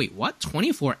and be like, wait, what?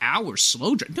 24 hours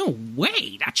slow draft? No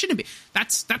way. That shouldn't be.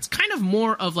 That's kind of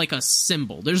more of like a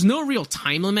symbol. There's no real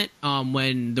time limit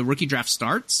when the rookie draft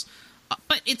starts.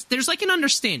 But there's like an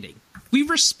understanding. We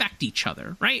respect each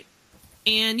other, right?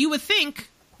 And you would think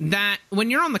that when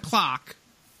you're on the clock,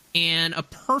 and a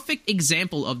perfect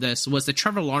example of this was the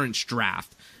Trevor Lawrence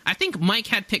draft. I think Mike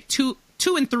had picked 2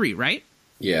 and 3, right?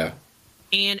 Yeah.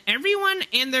 And everyone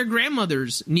and their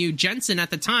grandmothers knew Jensen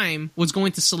at the time was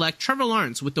going to select Trevor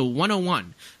Lawrence with the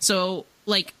 101. So,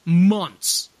 like,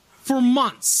 for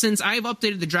months since I've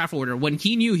updated the draft order, when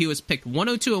he knew he was picked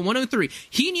 102 and 103,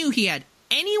 he knew he had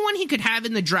anyone he could have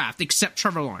in the draft except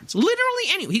Trevor Lawrence. Literally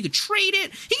anyone. He could trade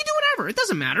it. He could do whatever. It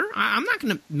doesn't matter. I'm not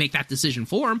going to make that decision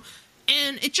for him.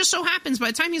 And it just so happens by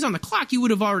the time he's on the clock, you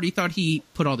would have already thought he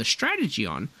put all the strategy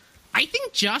on. I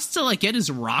think just to, like, get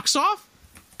his rocks off,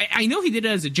 I know he did it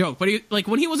as a joke, but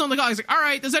when he was on the call, he's like, all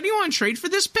right, does anyone trade for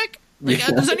this pick? Like,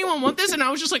 does anyone want this? And I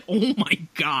was just like, oh my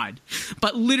God.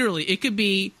 But literally, it could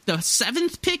be the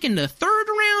 7th pick in the 3rd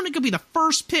round. It could be the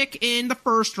 1st pick in the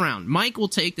 1st round. Mike will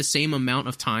take the same amount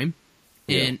of time,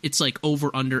 and it's like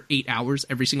over under 8 hours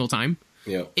every single time.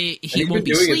 Yeah. He won't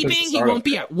be sleeping. He won't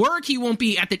be at work. He won't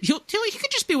be at he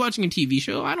could just be watching a TV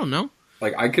show. I don't know.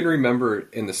 Like, I can remember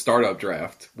in the startup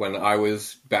draft when I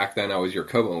was your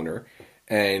co-owner.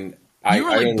 And you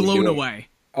were like blown away.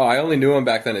 Oh, I only knew him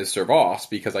back then as Servos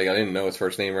because I didn't know his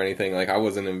first name or anything. Like, I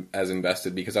wasn't as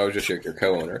invested because I was just your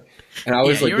co-owner. And I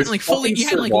was you weren't like fully. You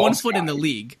had like one foot in the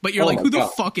league, but you're like, who the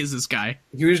fuck is this guy?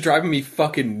 He was driving me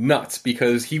fucking nuts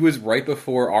because he was right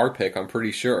before our pick. I'm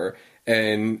pretty sure.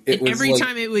 And it was every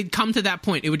time it would come to that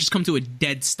point, it would just come to a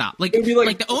dead stop. Like, it would be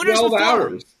like the owners 12 before.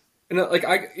 Hours. And like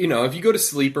if you go to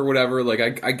sleep or whatever,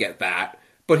 like I get that.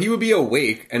 But he would be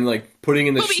awake and, like, putting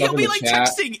in the stuff he'll in be, the like, chat.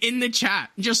 texting in the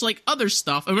chat, just, like, other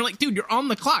stuff. And we're like, dude, you're on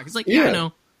the clock. It's like, yeah, I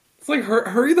know. It's like,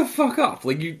 hurry the fuck up.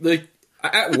 Like,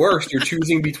 at worst, you're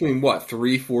choosing between,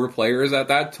 3-4 players at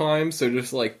that time. So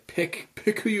just, like, pick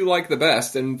who you like the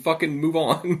best and fucking move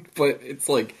on. But it's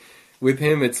like, with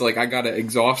him, it's like, I gotta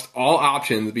exhaust all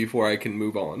options before I can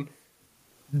move on.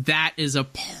 that is a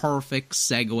perfect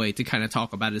segue to kind of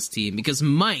talk about his team, because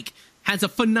Mike has a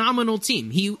phenomenal team.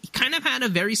 He kind of had a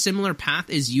very similar path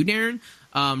as you, Darren.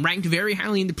 Ranked very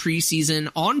highly in the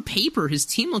preseason. On paper, his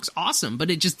team looks awesome,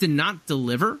 but it just did not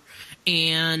deliver.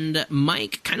 And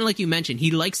Mike, kind of like you mentioned,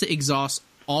 he likes to exhaust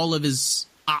all of his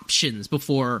options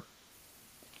before,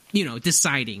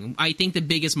 deciding. I think the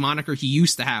biggest moniker he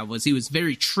used to have was he was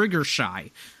very trigger shy.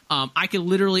 I could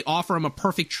literally offer him a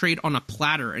perfect trade on a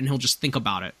platter, and he'll just think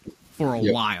about it for a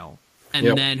while.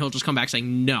 And then he'll just come back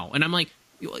saying no. And I'm like,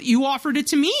 you offered it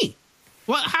to me.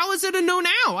 Well, how is it a no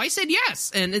now? I said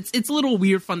yes. And it's little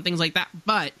weird, fun things like that.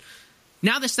 But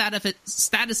now the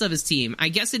status of his team, I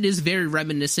guess it is very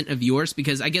reminiscent of yours,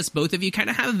 because I guess both of you kind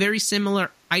of have a very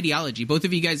similar ideology. Both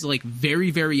of you guys are like very,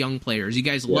 very young players. You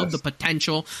guys love the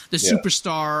potential, the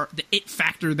superstar, the it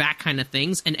factor, that kind of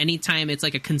things. And anytime it's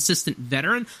like a consistent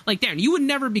veteran, like Darren, you would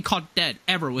never be caught dead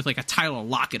ever with like a Tyler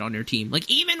Lockett on your team. Like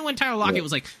even when Tyler Lockett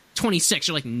was like 26,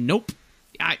 you're like, nope,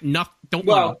 don't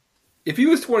want him. If he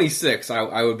was 26,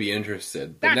 I would be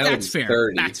interested. But now that's fair.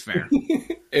 30. That's fair.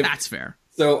 That's fair.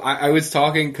 So I was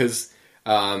talking because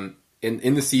in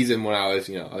the season when I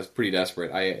was pretty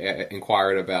desperate, I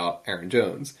inquired about Aaron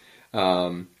Jones.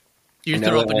 You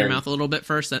throw up in your mouth a little bit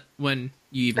first when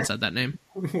you even said that name?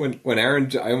 When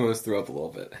I almost threw up a little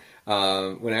bit.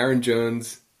 When Aaron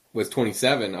Jones was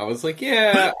 27, I was like,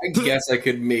 yeah, I guess I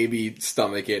could maybe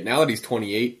stomach it. Now that he's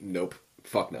 28, nope.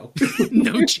 Fuck no.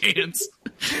 No chance.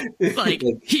 Like,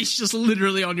 he's just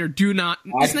literally on your do not...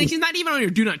 He's not even on your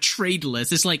do not trade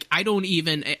list. It's like, I don't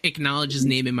even acknowledge his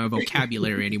name in my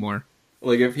vocabulary anymore.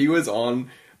 Like, if he was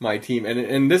on my team...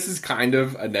 And this is kind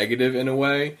of a negative in a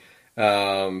way,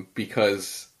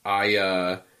 because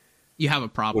I... you have a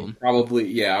problem. I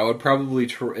would probably...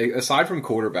 aside from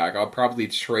quarterback, I'll probably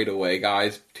trade away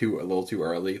guys a little too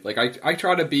early. Like, I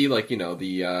try to be, like,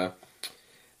 the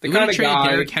kind of guy...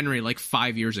 Derrick Henry, like,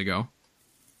 5 years ago.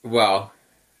 Well,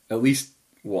 at least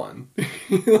one.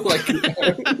 Like,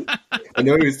 I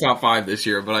know he was top 5 this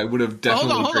year, but I would have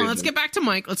definitely... Hold on. Let's get back to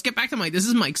Mike. This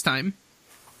is Mike's time.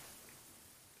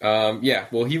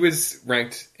 Well, he was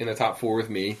ranked in the top 4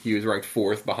 with me. He was ranked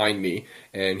 4th behind me,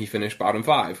 and he finished bottom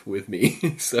 5 with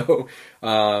me. So,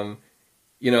 I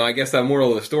guess that moral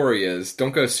of the story is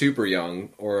don't go super young,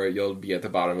 or you'll be at the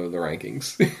bottom of the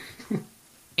rankings.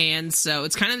 And so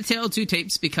it's kind of the tale of two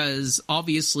tapes, because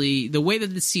obviously the way that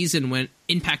the season went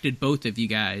impacted both of you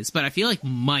guys. But I feel like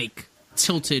Mike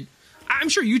tilted. I'm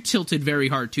sure you tilted very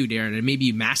hard too, Darren, and maybe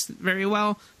you masked it very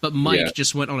well. But Mike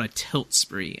just went on a tilt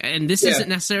spree. And this isn't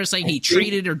necessarily saying he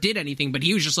traded or did anything, but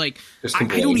he was just like, I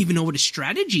don't even know what his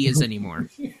strategy is anymore.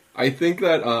 I think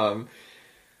that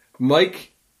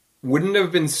Mike wouldn't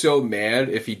have been so mad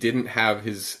if he didn't have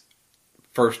his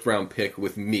first round pick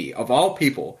with me. Of all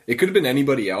people, it could have been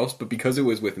anybody else, but because it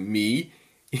was with me,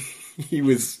 he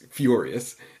was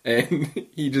furious. And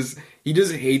he just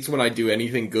hates when I do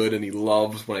anything good, and he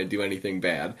loves when I do anything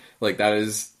bad. Like, that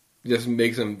is just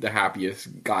makes him the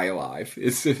happiest guy alive.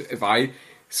 It's if I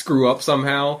screw up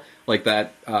somehow, like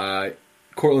that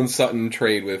Cortland Sutton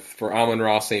trade for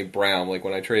Amon-Ra St. Brown, like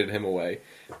when I traded him away.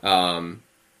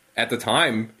 At the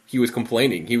time, he was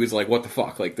complaining. He was like, what the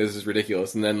fuck? Like, this is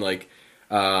ridiculous. And then, like,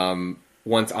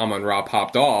 once Amon-Ra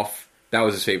popped off, that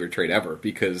was his favorite trade ever,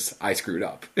 because I screwed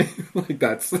up. Like,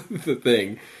 that's the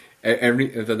thing.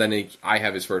 I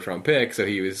have his first round pick, so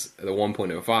he was the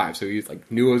 1.05. So he was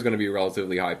like, knew it was going to be a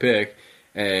relatively high pick,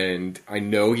 and I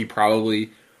know he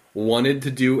probably wanted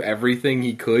to do everything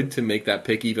he could to make that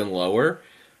pick even lower,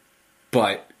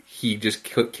 but he just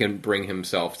can't bring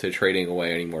himself to trading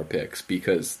away any more picks,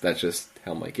 because that's just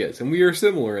how Mike is. And we are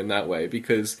similar in that way,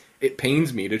 because it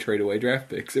pains me to trade away draft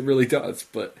picks. It really does.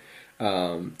 But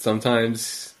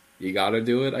sometimes you gotta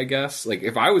do it, I guess. Like,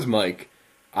 if I was Mike,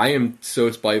 I am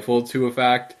so spiteful to a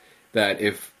fact that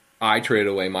if I traded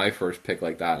away my first pick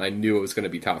like that, and I knew it was going to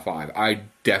be top 5, I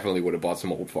definitely would have bought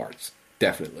some old farts.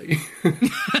 Definitely.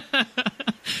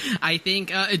 I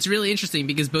think it's really interesting,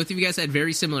 because both of you guys had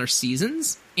very similar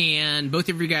seasons, and both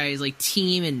of you guys, like,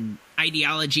 team and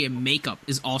ideology and makeup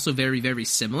is also very, very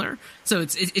similar. So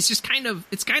it's just kind of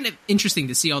interesting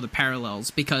to see all the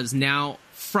parallels, because now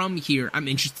from here I'm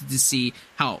interested to see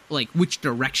how, like, which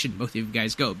direction both of you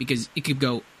guys go, because it could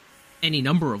go any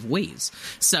number of ways.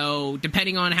 So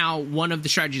depending on how one of the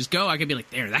strategies go, I could be like,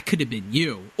 that could have been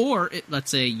you. Or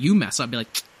let's say you mess up, I'd be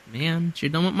like, man, should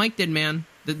have done what Mike did, man.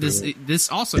 This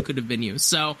also could have been you.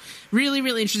 So really,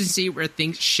 really interesting to see where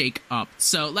things shake up.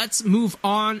 So let's move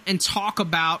on and talk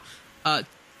about TYWSAP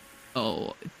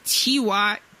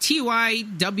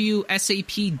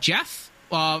Jeff.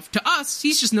 To us,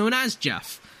 he's just known as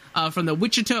Jeff. from the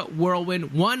Wichita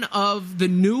Whirlwind, one of the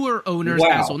newer owners as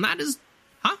well. And that is,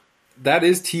 that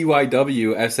is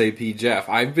TYW SAP Jeff.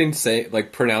 I've been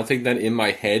pronouncing that in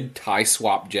my head, Tie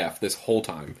Swap Jeff, this whole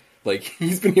time. Like,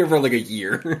 he's been here for like a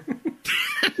year.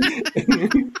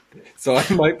 So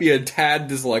I might be a tad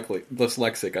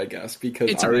dyslexic, I guess, because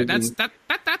it's all right.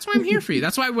 That's why I'm here for you.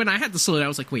 That's why when I had to slow it, I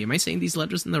was like, wait, am I saying these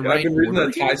letters in the right order? I've been reading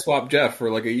that Tie Swap Jeff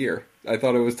for like a year. I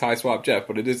thought it was Tie Swap Jeff,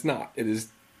 but it is not. It is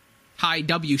Tie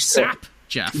W Sap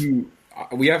Jeff.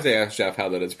 We have to ask Jeff how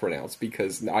that is pronounced,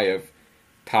 because I have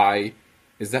Tie.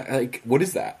 Is that like, what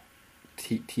is that?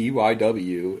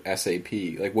 TYW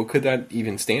SAP. Like, what could that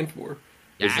even stand for?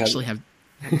 Yeah, I actually have.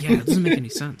 Yeah, it doesn't make any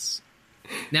sense.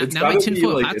 Now it's my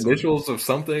tinfoil hat's initials of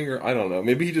something, or I don't know.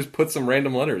 Maybe he just put some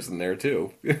random letters in there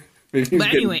too. But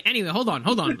anyway, hold on.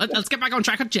 Let's get back on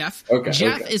track with Jeff. Okay,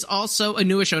 Jeff is also a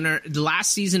newish owner. The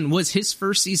last season was his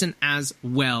first season as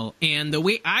well. And the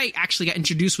way I actually got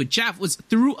introduced with Jeff was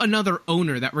through another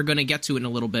owner that we're going to get to in a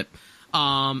little bit.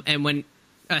 And when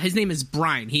his name is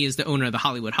Brian. He is the owner of the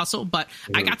Hollywood Hustle, but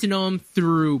I got to know him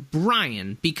through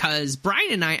Brian, because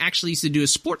Brian and I actually used to do a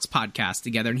sports podcast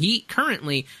together, and he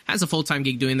currently has a full-time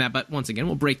gig doing that. But once again,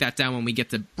 we'll break that down when we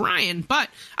get to Brian. But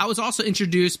I was also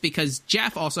introduced because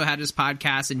Jeff also had his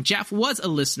podcast, and Jeff was a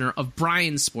listener of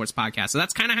Brian's sports podcast. So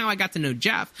that's kind of how I got to know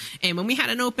Jeff. And when we had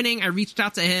an opening, I reached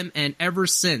out to him, and ever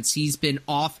since, he's been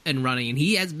off and running, and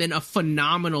he has been a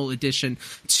phenomenal addition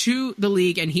to the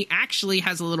league. And he actually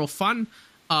has a little fun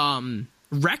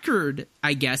record,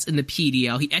 I guess, in the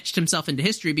PDL. He etched himself into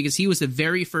history because he was the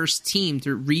very first team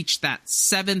to reach that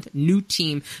 7th new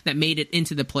team that made it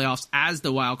into the playoffs as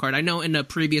the wild card. I know in a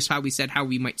previous pod we said how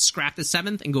we might scrap the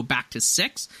 7th and go back to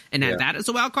 6 and add that as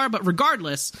a wild card, but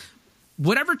regardless,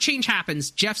 whatever change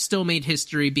happens, Jeff still made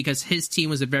history because his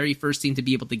team was the very first team to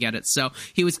be able to get it. So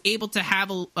he was able to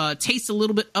have a taste a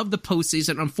little bit of the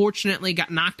postseason. Unfortunately,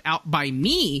 got knocked out by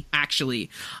me,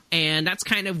 actually. And that's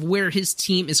kind of where his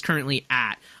team is currently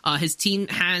at. His team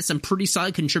has some pretty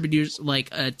solid contributors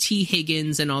like T.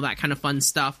 Higgins and all that kind of fun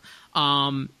stuff.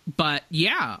 But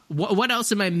yeah, what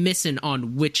else am I missing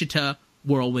on Wichita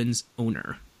Whirlwind's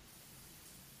owner?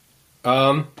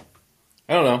 I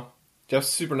don't know. Jeff's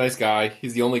a super nice guy.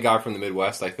 He's the only guy from the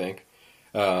Midwest, I think.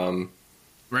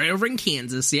 Right over in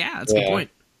Kansas. Yeah, that's a good point.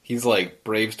 He's like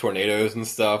Braves, Tornadoes, and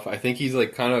stuff. I think he's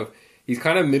like he's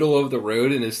kind of middle of the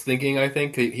road in his thinking, I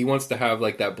think. He wants to have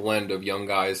like that blend of young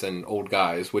guys and old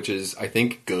guys, which is, I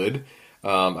think, good.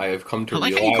 I have come to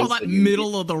realize... I like how you call that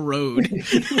middle of the road.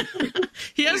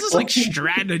 He has this, like,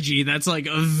 strategy that's, like,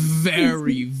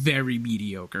 very, very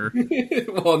mediocre.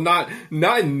 Well, not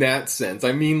in that sense.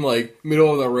 I mean, like,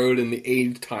 middle of the road in the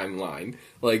age timeline.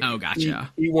 Like, oh,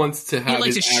 gotcha. He wants to have he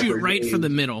likes to shoot right for the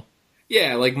middle.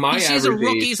 Yeah, like my average... He sees a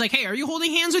rookie, he's like, hey, are you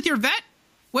holding hands with your vet?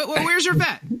 Where's your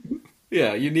vet?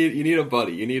 Yeah, you need a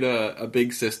buddy. You need a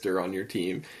big sister on your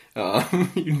team.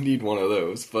 You need one of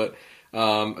those, but...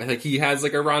 I think he has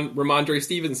like a Ramondre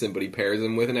Stevenson, but he pairs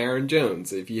him with an Aaron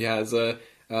Jones. If he has a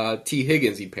T.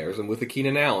 Higgins, he pairs him with a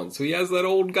Keenan Allen. So he has that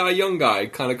old guy, young guy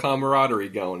kind of camaraderie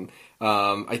going.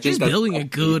 I think he's building a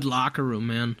good locker room,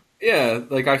 man. Yeah,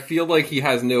 like I feel like he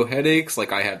has no headaches.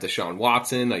 Like I had Deshaun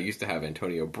Watson. I used to have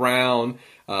Antonio Brown.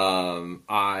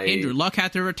 Andrew Luck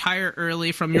had to retire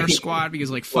early from your squad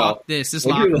because, like, fuck this. This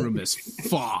locker room is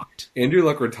fucked. Andrew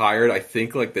Luck retired, I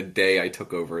think, like the day I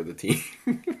took over the team.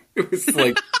 It was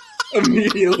like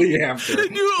immediately after. The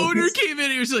new owner came in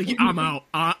and he was like, I'm out.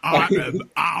 I am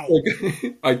out.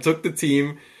 Like, I took the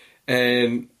team,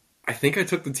 and I think I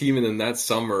took the team, and then that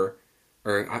summer,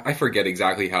 or I forget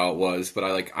exactly how it was, but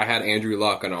I had Andrew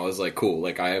Luck, and I was like, cool,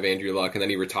 like I have Andrew Luck, and then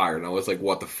he retired, and I was like,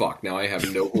 what the fuck? Now I have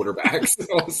no quarterbacks.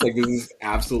 I was like, this is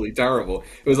absolutely terrible.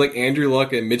 It was like Andrew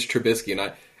Luck and Mitch Trubisky,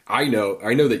 and I know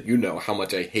that you know how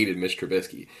much I hated Mitch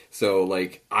Trubisky. So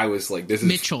like I was like, this is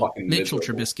Mitchell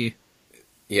Trubisky.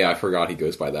 Yeah, I forgot he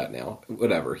goes by that now.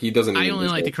 Whatever. He doesn't even... I only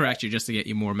like to correct you just to get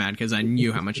you more mad because I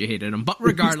knew how much you hated him. But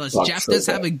regardless, Jeff does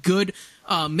have a good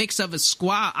mix of a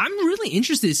squad. I'm really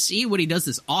interested to see what he does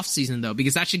this offseason, though,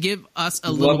 because that should give us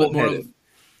a little bit more of...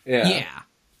 Yeah.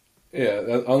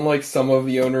 Unlike some of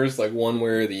the owners, like one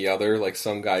way or the other, like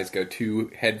some guys go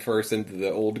too headfirst into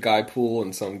the old guy pool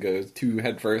and some goes too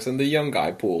headfirst into the young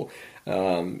guy pool.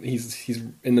 He's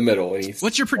in the middle. And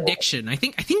what's your prediction? I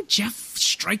think Jeff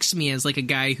strikes me as like a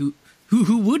guy who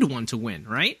would want to win,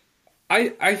 right?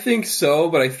 I think so,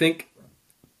 but I think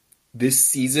this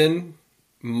season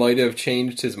might have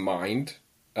changed his mind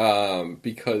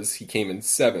because he came in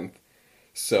 7th.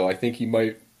 So I think he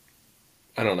might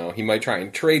I don't know. He might try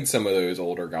and trade some of those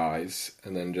older guys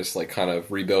and then just like kind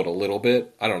of rebuild a little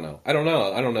bit. I don't know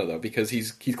though, because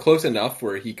he's close enough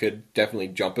where he could definitely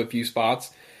jump a few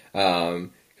spots.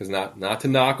 Because not to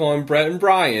knock on Brett and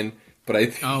Brian,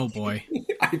 but oh boy,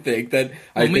 I think that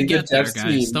Jeff's there,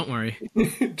 guys. Don't worry.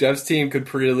 Jeff's team could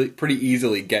pretty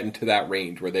easily get into that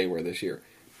range where they were this year.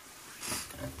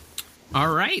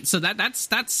 All right, so that's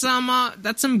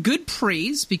some good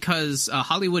praise because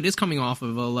Hollywood is coming off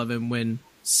of an 11-win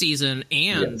season,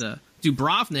 and yes.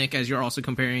 Dubrovnik, as you're also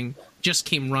comparing, just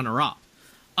came runner-up.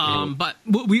 But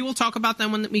we will talk about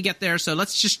them when we get there. So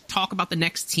let's just talk about the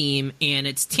next team, and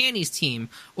it's Tanny's team,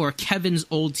 or Kevin's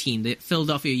old team, the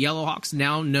Philadelphia Yellowhawks,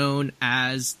 now known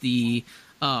as the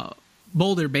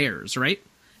Boulder Bears, right?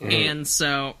 Mm-hmm. And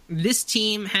so this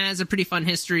team has a pretty fun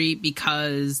history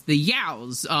because the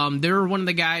Yows, they're one of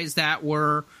the guys that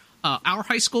were our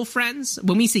high school friends.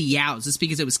 When we say Yows, it's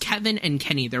because it was Kevin and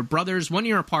Kenny. They're brothers, 1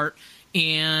 year apart,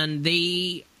 and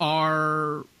they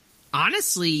are...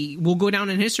 honestly, will go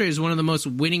down in history as one of the most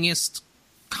winningest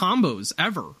combos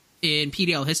ever in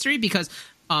PDL history because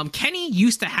Kenny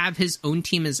used to have his own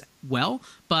team as well,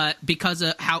 but because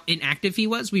of how inactive he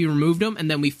was, we removed him, and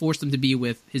then we forced him to be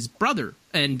with his brother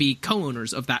and be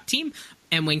co-owners of that team.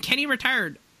 And when Kenny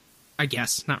retired,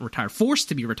 forced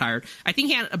to be retired, I think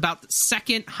he had about the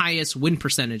second highest win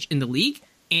percentage in the league,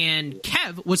 and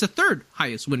Kev was the third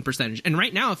highest win percentage. And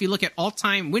right now, if you look at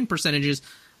all-time win percentages,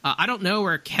 I don't know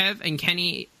where Kev and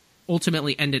Kenny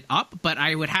ultimately ended up, but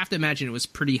I would have to imagine it was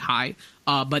pretty high.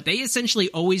 But they essentially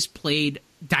always played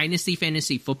Dynasty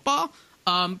Fantasy Football,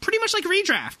 pretty much like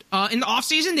Redraft. In the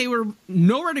offseason, they were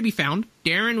nowhere to be found.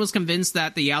 Darren was convinced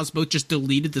that the Yows both just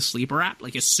deleted the Sleeper app,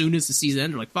 like as soon as the season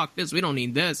ended, like, fuck this, we don't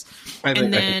need this.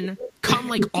 And then come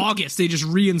like August, they just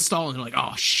reinstall and they're like,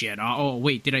 oh shit, oh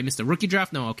wait, did I miss the rookie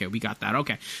draft? No, okay, we got that,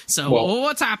 okay. So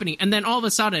what's happening? And then all of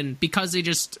a sudden, because they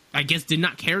just, I guess, did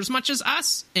not care as much as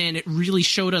us, and it really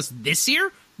showed us this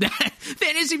year that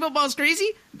fantasy football is crazy,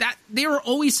 that they were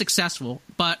always successful,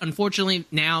 but unfortunately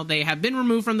now they have been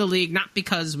removed from the league, not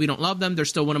because we don't love them. They're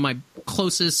still one of my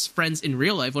closest friends in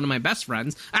real life, one of my best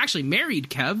friends. I actually married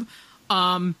Kev.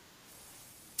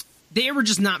 They were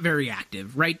just not very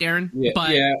active, right, Darren? Yeah, but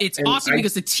it's awesome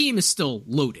because the team is still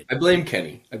loaded. I blame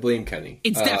Kenny.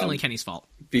 It's definitely Kenny's fault.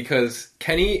 Because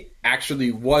Kenny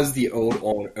actually was the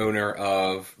old owner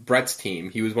of Brett's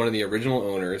team. He was one of the original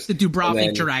owners. The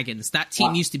Dubrovnik Dragons. That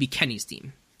team used to be Kenny's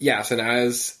team. Yes, and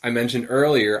as I mentioned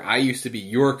earlier, I used to be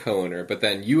your co-owner, but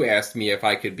then you asked me if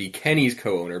I could be Kenny's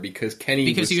co-owner because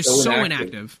he was so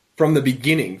inactive. From the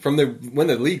beginning, when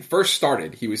the league first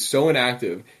started, he was so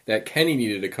inactive that Kenny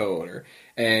needed a co-owner.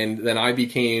 And then I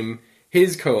became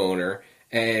his co-owner,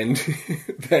 and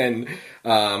then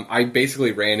I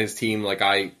basically ran his team like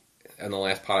in the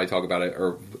last pod I talked about it,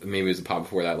 or maybe it was the pod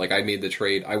before that. Like I made the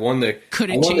trade. I won the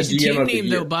couldn't change the team name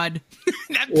though, bud.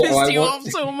 That pissed you off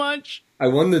so much. I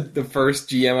won the first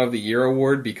GM of the Year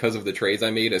award because of the trades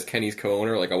I made as Kenny's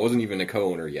co-owner. Like I wasn't even a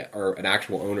co-owner yet, or an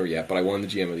actual owner yet, but I won the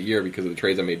GM of the Year because of the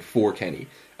trades I made for Kenny.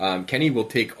 Kenny will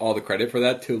take all the credit for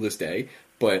that till this day,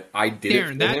 but I did it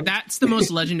for him. That's the most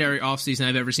legendary offseason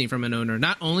I've ever seen from an owner.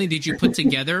 Not only did you put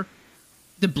together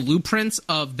the blueprints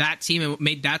of that team and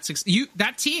made that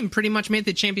that team pretty much made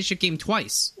the championship game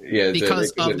twice. Yeah,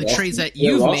 because of the trades that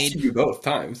you've made. They lost to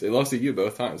you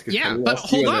both times. Yeah, but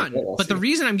hold on. But the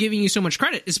reason I'm giving you so much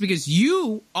credit is because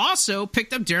you also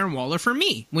picked up Darren Waller for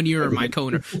me when you were my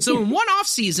co-owner. So in one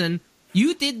offseason,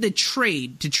 you did the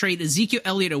trade to trade Ezekiel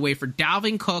Elliott away for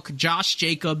Dalvin Cook, Josh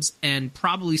Jacobs, and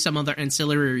probably some other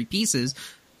ancillary pieces.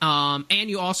 And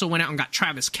you also went out and got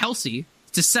Travis Kelce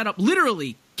to set up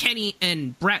literally Kenny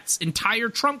and Brett's entire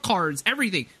trump cards,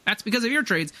 everything. That's because of your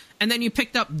trades. And then you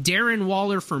picked up Darren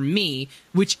Waller for me,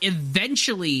 which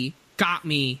eventually got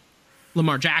me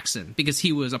Lamar Jackson because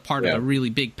he was a part of a really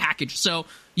big package. So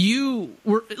you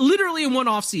were literally in one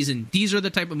offseason. These are the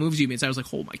type of moves you made. So I was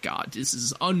like, oh my God, this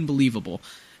is unbelievable.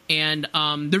 And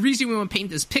the reason we want to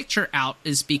paint this picture out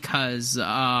is because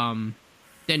then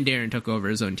Darren took over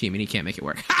his own team and he can't make it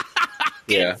work.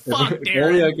 Yeah, if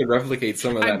only I could replicate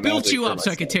some of that. I built you up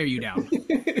so I could tear you down.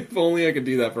 If only I could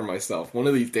do that for myself. One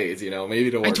of these days, maybe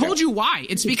it'll work. I told you why.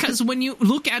 It's because when you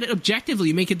look at it objectively,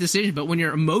 you make a decision. But when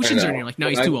your emotions are in, you're like, no,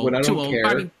 he's too old.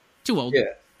 Too old.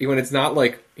 Yeah. When it's not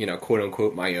like, quote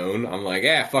unquote my own, I'm like,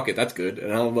 fuck it, that's good.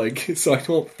 And I'm like, so I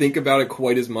don't think about it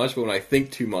quite as much. But when I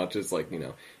think too much, it's like,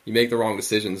 you make the wrong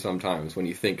decisions sometimes when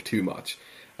you think too much.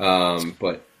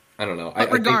 But I don't know.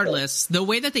 But regardless, the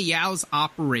way that the Yows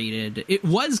operated, it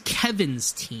was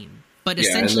Kevin's team. But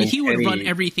essentially, he would run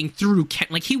everything through Ken.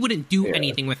 Like, he wouldn't do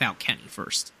anything without Kenny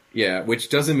first. Yeah, which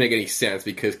doesn't make any sense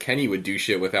because Kenny would do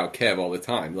shit without Kev all the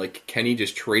time. Like, Kenny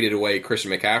just traded away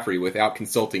Christian McCaffrey without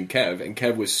consulting Kev, and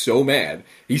Kev was so mad.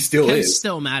 He still Kev's is.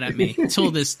 still mad at me till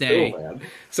this day.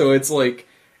 So it's like,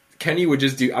 Kenny would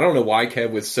just do... I don't know why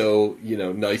Kev was so,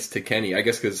 nice to Kenny. I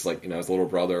guess because, like, his little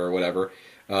brother or whatever.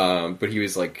 But he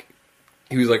was like,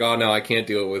 oh, no, I can't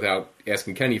do it without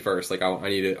asking Kenny first. Like, I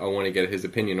want to get his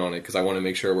opinion on it because I want to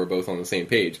make sure we're both on the same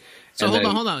page. So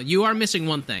hold on. You are missing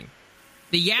one thing.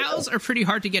 The Yaos are pretty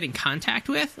hard to get in contact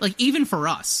with, like, even for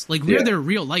us. Like, we're their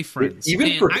real-life friends.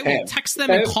 Even and for I Kev. will text them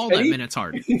and call them, and it's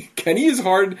hard. Kenny is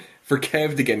hard for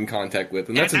Kev to get in contact with,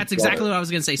 and that's exactly what I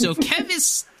was going to say. So if Kev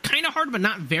is kind of hard, but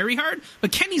not very hard,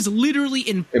 but Kenny's literally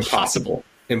impossible.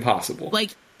 Impossible.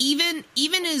 Like, even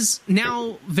his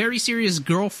now very serious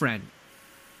girlfriend,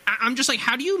 I'm just like,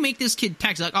 how do you make this kid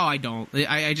text? Like, oh, I don't.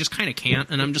 I just kind of can't.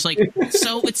 And I'm just like,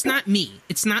 so it's not me.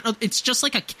 It's just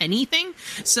like a Kenny thing.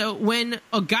 So when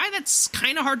a guy that's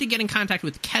kind of hard to get in contact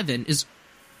with, Kevin, is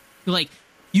like,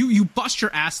 you bust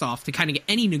your ass off to kind of get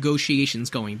any negotiations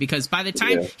going. Because by the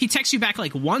time he texts you back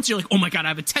like once, you're like, oh my God, I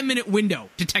have a 10-minute window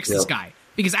to text this guy.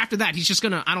 Because after that, he's just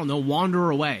going to, I don't know, wander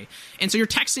away. And so you're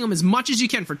texting him as much as you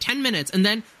can for 10 minutes. And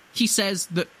then he says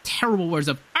the terrible words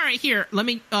of, all right, here, let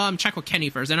me check with Kenny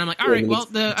first. And I'm like, all right, well,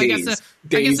 I guess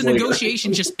the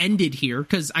negotiation just ended here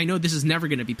because I know this is never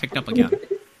going to be picked up again.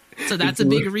 So that's a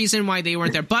big reason why they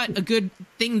weren't there. But a good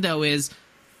thing, though, is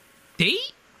I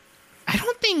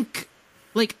don't think,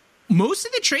 like, most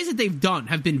of the trades that they've done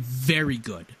have been very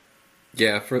good.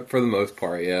 Yeah, for the most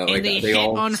part, yeah. And they hit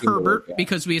on Herbert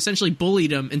because we essentially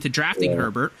bullied him into drafting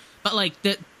Herbert. But, like,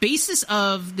 the basis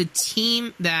of the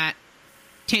team that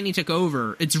Tanny took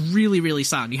over, it's really, really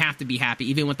solid. You have to be happy,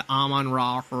 even with the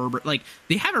Amon-Ra, Herbert. Like,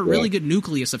 they have a really good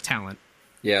nucleus of talent.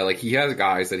 Yeah, like, he has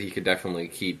guys that he could definitely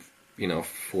keep,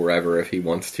 forever if he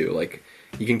wants to. Like,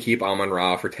 he can keep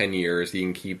Amon-Ra for 10 years. He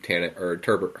can keep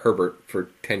Herbert for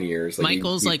 10 years. Like,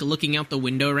 Michael's, like, looking out the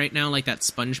window right now, like that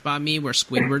SpongeBob meme where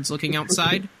Squidward's looking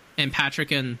outside, and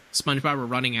Patrick and SpongeBob are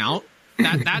running out.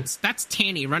 That's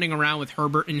Tanny running around with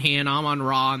Herbert in hand,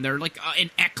 Amon-Ra, and they're like, and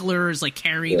Eckler is like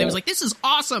carrying them. He's like, this is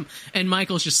awesome. And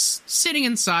Michael's just sitting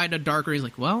inside a darker. He's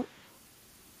like, well,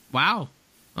 wow,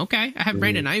 okay, I have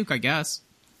Brandon Ayuk, I guess.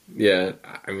 Yeah,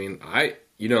 I mean, I'm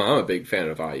a big fan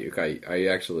of Ayuk. I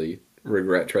actually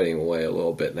regret trading away a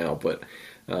little bit now, but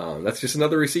that's just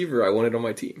another receiver I wanted on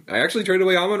my team. I actually traded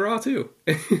away Amon-Ra too,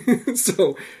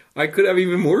 so I could have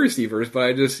even more receivers, but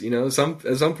I just, at some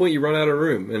point you run out of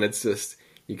room, and it's just,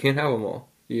 you can't have them all.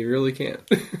 You really can't.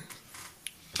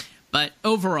 But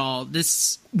overall,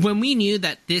 when we knew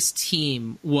that this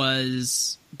team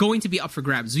was going to be up for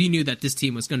grabs, we knew that this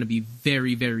team was going to be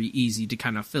very, very easy to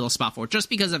kind of fill a spot for, just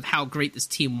because of how great this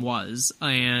team was.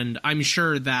 And I'm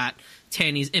sure that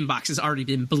Tanny's inbox has already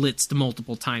been blitzed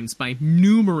multiple times by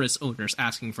numerous owners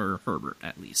asking for Herbert,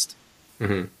 at least.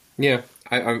 Mm-hmm. Yeah,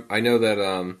 I know that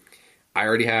I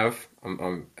already have,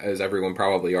 as everyone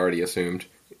probably already assumed.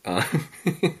 I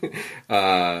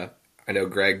know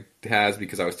Greg has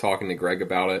because I was talking to Greg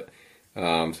about it.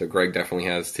 So Greg definitely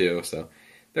has too. So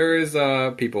there is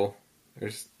people.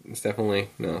 It's definitely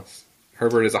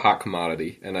Herbert is a hot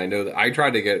commodity, and I know that I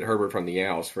tried to get Herbert from the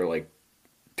Owls for like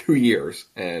 2 years,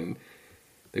 and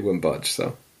they wouldn't budge.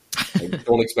 So I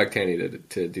don't expect Tanny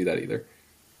to do that either.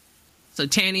 So,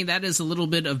 Tanny, that is a little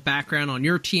bit of background on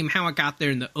your team, how it got there,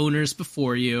 and the owners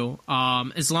before you.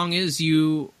 As long as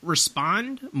you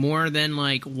respond more than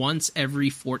like once every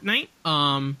fortnight,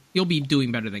 you'll be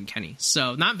doing better than Kenny.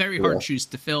 So, not very hard shoes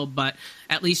to fill, but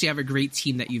at least you have a great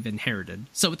team that you've inherited.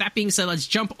 So, with that being said, let's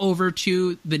jump over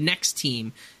to the next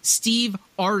team. Steve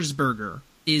Arsberger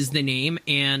is the name,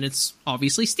 and it's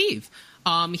obviously Steve.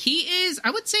 He is,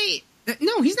 I would say,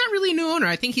 no, he's not really a new owner.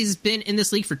 I think he's been in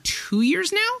this league for 2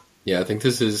 years now. Yeah, I think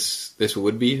this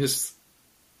would be his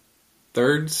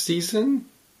third season.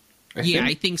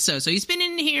 I think so. So he's been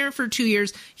in here for 2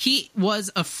 years. He was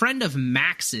a friend of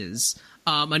Max's,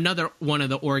 another one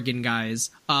of the Oregon guys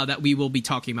that we will be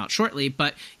talking about shortly.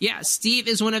 But yeah, Steve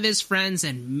is one of his friends,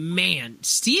 and man,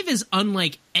 Steve is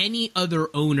unlike any other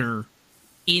owner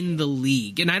in the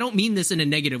league. And I don't mean this in a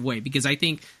negative way, because I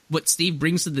think what Steve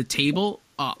brings to the table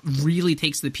really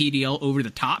takes the PDL over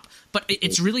the top, but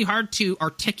it's really hard to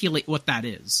articulate what that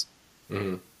is.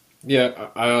 Mm-hmm.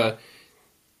 Yeah,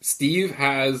 Steve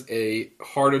has a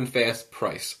hard and fast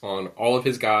price on all of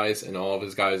his guys and all of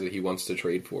his guys that he wants to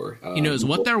trade for. He knows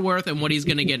what they're worth and what he's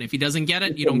going to get. If he doesn't get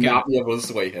it, you don't get it. Not be able to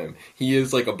sway him. He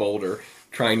is like a boulder.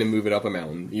 trying to move it up a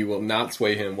mountain. You will not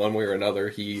sway him one way or another.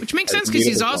 Which makes sense because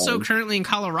he's also currently in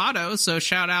Colorado. So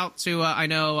shout out to I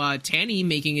know Tanny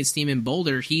making his team in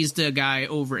Boulder. He's the guy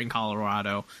over in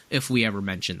Colorado. If we ever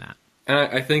mention that. And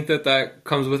I think that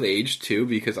comes with age too,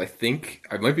 because I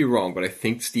might be wrong, but I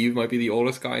think Steve might be the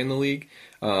oldest guy in the league.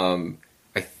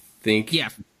 I think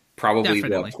probably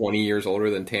 20 years older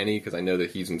than Tanny, because I know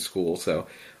that he's in school. So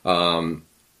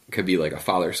could be like a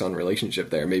father-son relationship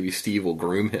there. Maybe Steve will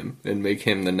groom him and make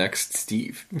him the next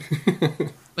Steve.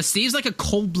 But Steve's like a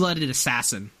cold-blooded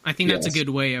assassin. I think that's a good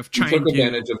way of trying to... He took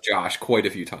advantage of Josh quite a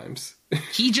few times.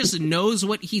 He just knows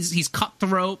what he's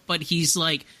cutthroat, but he's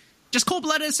like just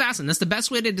cold-blooded assassin. That's the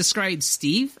best way to describe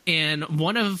Steve. And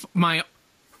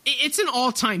it's an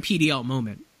all-time PDL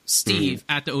moment. Steve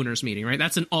at the owners meeting, right?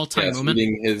 That's an all-time moment.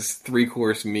 Eating his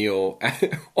 3-course meal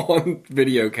on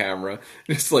video camera,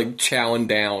 just like chowing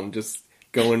down, just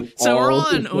going. So we're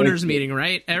all in owners meeting,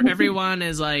 right? Everyone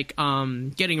is like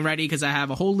getting ready because I have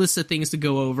a whole list of things to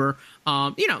go over.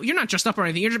 You're not dressed up or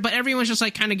anything, but everyone's just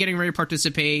like kind of getting ready to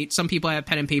participate. Some people have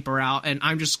pen and paper out, and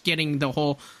I'm just getting the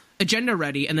whole agenda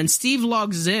ready. And then Steve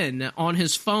logs in on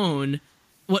his phone,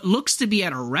 what looks to be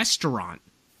at a restaurant.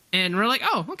 And we're like,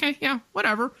 oh, okay, yeah,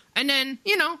 whatever. And then,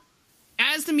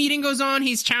 as the meeting goes on,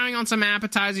 he's chowing on some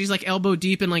appetizers. He's like elbow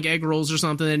deep in like egg rolls or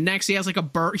something. And next he has like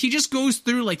he just goes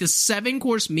through like this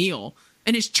 7-course meal.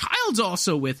 And his child's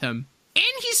also with him. And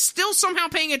he's still somehow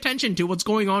paying attention to what's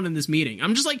going on in this meeting.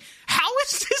 I'm just like, how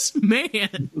is this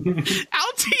man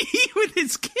out to eat with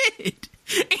his kid?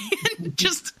 And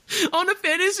just on a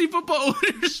fantasy football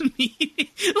owners meeting.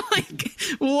 Like,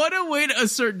 what a way to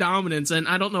assert dominance. And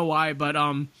I don't know why, but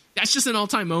that's just an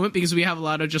all-time moment because we have a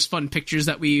lot of just fun pictures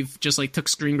that we've just like took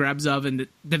screen grabs of and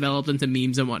developed into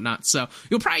memes and whatnot. So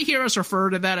you'll probably hear us refer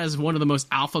to that as one of the most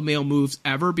alpha male moves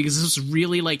ever because this was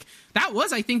really like, that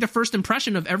was, I think, the first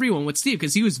impression of everyone with Steve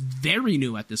because he was very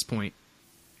new at this point.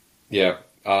 Yeah.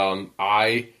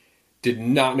 I did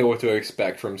not know what to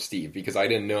expect from Steve because I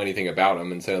didn't know anything about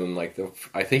him. And so then,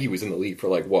 I think he was in the league for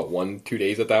 1-2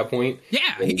 days at that point.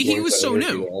 Yeah, he was so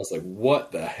new. I was like,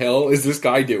 what the hell is this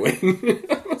guy doing?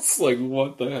 I was like,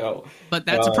 what the hell? But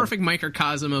that's a perfect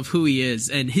microcosm of who he is.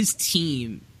 And his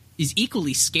team is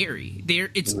equally scary.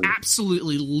 It's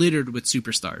absolutely littered with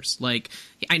superstars. Like,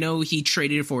 I know he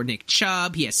traded for Nick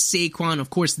Chubb. He has Saquon.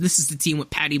 Of course, this is the team with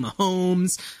Patty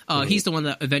Mahomes. He's the one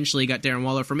that eventually got Darren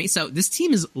Waller for me. So this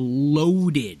team is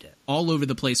loaded all over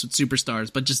the place with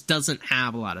superstars, but just doesn't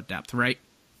have a lot of depth, right?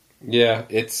 Yeah,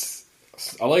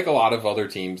 I like a lot of other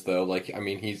teams, though.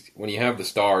 When you have the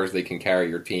stars, they can carry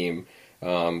your team.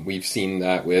 We've seen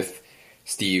that with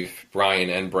Steve,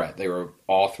 Brian, and Brett.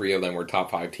 All three of them were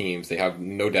top 5 teams. They have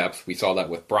no depth. We saw that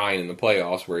with Brian in the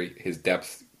playoffs where his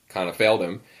depth kind of failed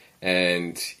him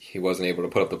and he wasn't able to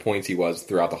put up the points he was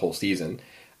throughout the whole season.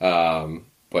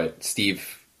 But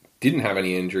Steve didn't have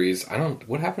any injuries.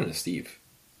 What happened to Steve?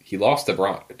 He lost to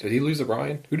Brian. Did he lose to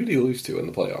Brian? Who did he lose to in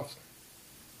the playoffs?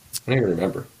 I don't even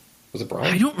remember. Was it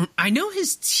Brian? I know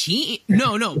his team.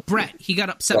 No, Brett. He got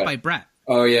upset by Brett.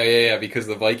 Oh, yeah, because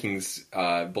the Vikings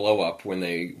blow up when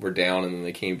they were down and then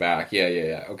they came back.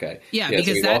 Yeah, okay. Yeah,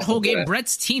 because so that whole game,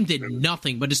 Brett's team did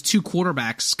nothing, but his 2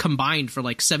 quarterbacks combined for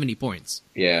 70 points.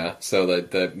 Yeah, so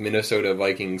the Minnesota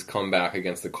Vikings comeback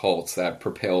against the Colts, that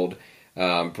propelled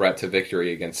Brett to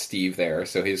victory against Steve there.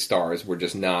 So his stars were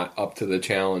just not up to the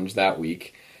challenge that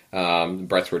week.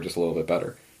 Brett's were just a little bit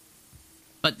better.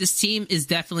 But this team is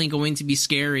definitely going to be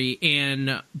scary,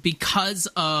 and because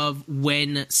of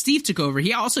when Steve took over,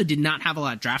 he also did not have a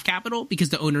lot of draft capital because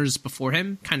the owners before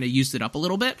him kind of used it up a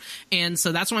little bit. And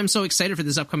so that's why I'm so excited for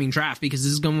this upcoming draft, because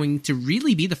this is going to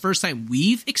really be the first time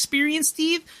we've experienced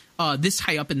Steve this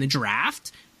high up in the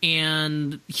draft.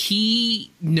 And he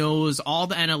knows all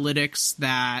the analytics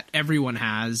that everyone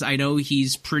has. I know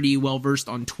he's pretty well-versed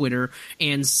on Twitter,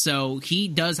 and so he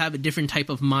does have a different type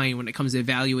of mind when it comes to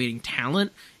evaluating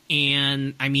talent.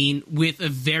 And, with a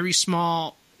very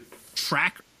small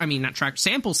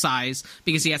sample size,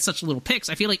 because he had such little picks,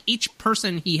 I feel like each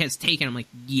person he has taken, I'm like,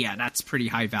 yeah, that's pretty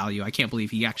high value. I can't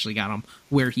believe he actually got him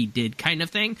where he did, kind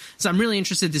of thing. So I'm really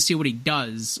interested to see what he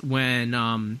does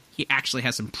when he actually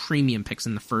has some premium picks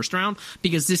in the first round,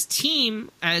 because this team,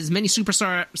 as many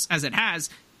superstars as it has,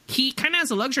 he kind of has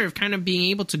the luxury of kind of being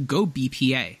able to go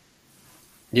BPA.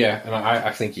 Yeah, and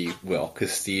I think he will,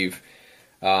 because Steve...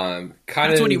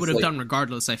 That's what he would have done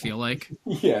regardless, I feel like.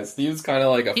 Yeah, Steve's kind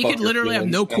of like a... He could literally have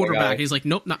no quarterback. He's like,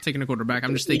 nope, not taking a quarterback.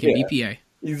 I'm just taking BPA.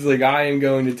 He's like, I am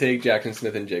going to take Jackson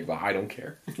Smith and Jigba. I don't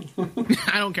care.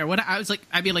 I don't care.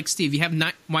 I'd be like, Steve, you have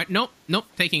not... Nope,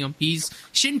 taking him. He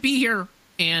shouldn't be here,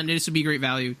 and this would be great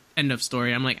value. End of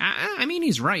story. I'm like, I mean,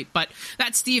 he's right. But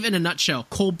that's Steve in a nutshell.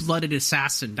 Cold-blooded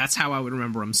assassin. That's how I would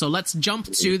remember him. So let's jump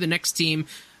to the next team.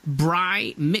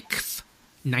 Bry Micth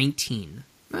 19.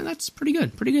 That's pretty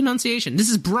good. Pretty good enunciation. This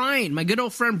is Brian, my good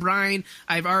old friend Brian.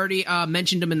 I've already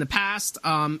mentioned him in the past.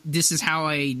 This is how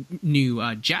I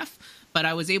knew Jeff. But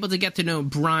I was able to get to know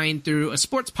Brian through a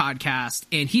sports podcast,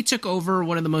 and he took over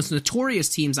one of the most notorious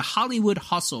teams, the Hollywood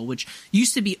Hustle, which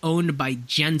used to be owned by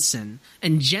Jensen.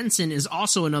 And Jensen is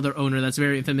also another owner that's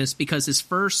very infamous because his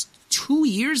first 2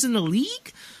 years in the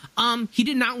league, he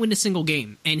did not win a single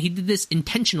game. And he did this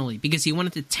intentionally because he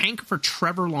wanted to tank for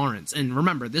Trevor Lawrence. And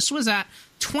remember, this was at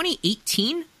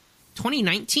 2018,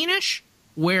 2019-ish,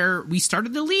 where we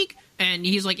started the league. And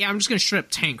he's like, yeah, I'm just going to straight up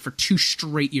tank for 2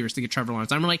 straight years to get Trevor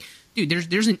Lawrence. I'm like, dude,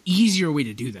 there's an easier way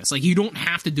to do this. Like, you don't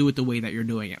have to do it the way that you're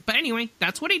doing it. But anyway,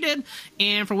 that's what he did.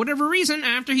 And for whatever reason,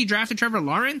 after he drafted Trevor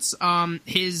Lawrence,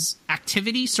 his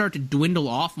activity started to dwindle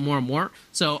off more and more.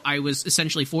 So I was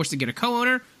essentially forced to get a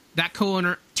co-owner. That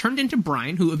co-owner turned into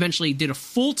Brian, who eventually did a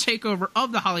full takeover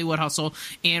of the Hollywood Hustle.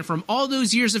 And from all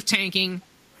those years of tanking,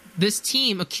 this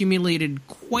team accumulated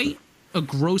quite a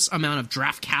gross amount of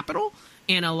draft capital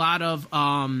and a lot of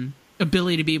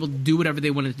ability to be able to do whatever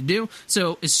they wanted to do.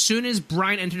 So as soon as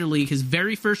Brian entered the league, his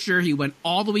very first year, he went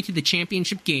all the way to the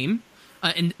championship game.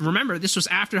 And remember, this was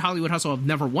after Hollywood Hustle had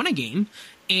never won a game.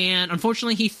 And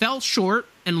unfortunately, he fell short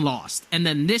and lost. And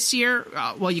then this year,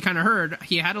 well, you kind of heard,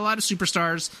 he had a lot of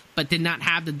superstars, but did not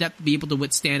have the depth to be able to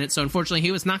withstand it. So unfortunately,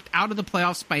 he was knocked out of the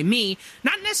playoffs by me.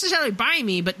 Not necessarily by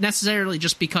me, but necessarily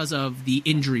just because of the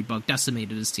injury bug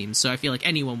decimated his team. So I feel like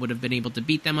anyone would have been able to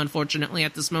beat them, unfortunately,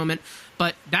 at this moment.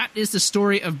 But that is the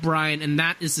story of Brian, and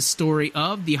that is the story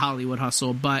of the Hollywood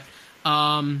Hustle. But,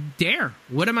 Dare,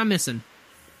 what am I missing?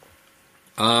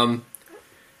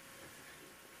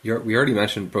 We already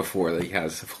mentioned before that he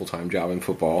has a full-time job in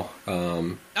football.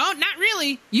 Oh, not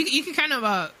really. You can kind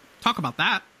of talk about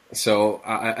that. So,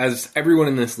 as everyone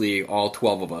in this league, all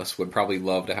 12 of us would probably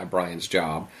love to have Brian's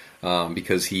job,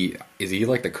 because he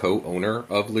like the co-owner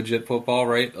of Legit Football,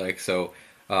 right? Like, so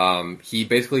he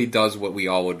basically does what we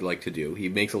all would like to do. He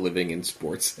makes a living in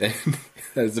sports, and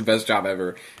that's the best job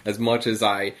ever. As much as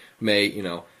I may,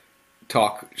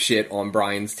 talk shit on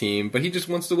Brian's team, but he just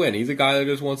wants to win. He's a guy that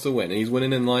just wants to win, and he's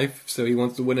winning in life, so he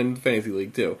wants to win in the fantasy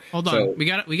league too. Hold on, we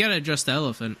got to address the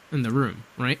elephant in the room,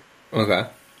 right? Okay.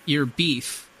 Your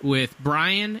beef with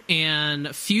Brian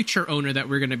and future owner that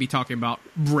we're going to be talking about,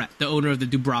 Brett, the owner of the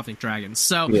Dubrovnik Dragons.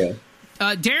 So, yeah.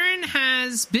 Darren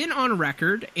has been on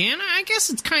record, and I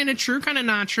guess it's kind of true, kind of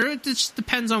not true. It just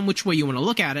depends on which way you want to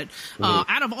look at it.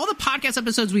 Out of all the podcast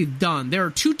episodes we've done, there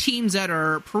are 2 teams that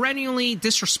are perennially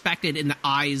disrespected in the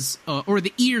eyes or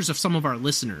the ears of some of our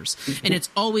listeners. And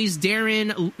it's always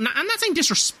Darren, I'm not saying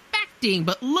disrespecting,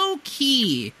 but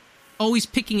low-key always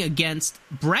picking against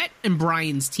Brett and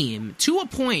Brian's team to a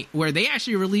point where they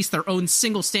actually released their own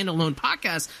single standalone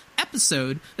podcast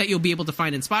episode that you'll be able to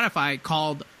find in Spotify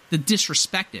called The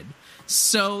Disrespected.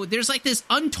 So there's like this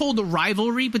untold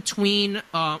rivalry between,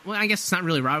 well, I guess it's not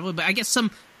really rivalry, but I guess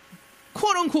some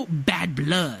quote-unquote bad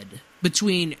blood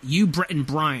between you, Brett, and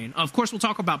Brian. Of course, we'll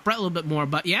talk about Brett a little bit more,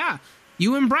 but yeah,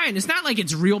 you and Brian. It's not like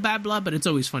it's real bad blood, but it's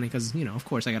always funny because, of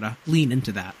course, I gotta lean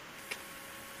into that.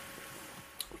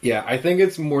 Yeah, I think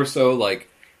it's more so like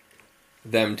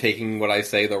them taking what I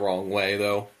say the wrong way,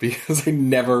 though, because I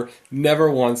never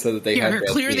once said that they had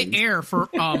clear the air for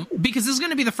because this is going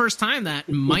to be the first time that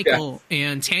Michael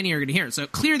and Tanny are going to hear it. So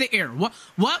clear the air.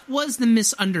 What was the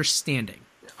misunderstanding?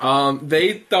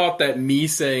 They thought that me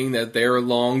saying that their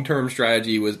long-term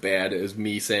strategy was bad is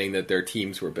me saying that their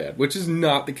teams were bad, which is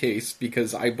not the case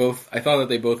because I thought that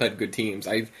they both had good teams.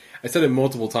 I said it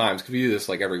multiple times because we do this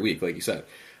like every week, like you said.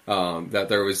 That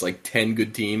there was like 10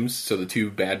 good teams, so the 2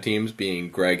 bad teams being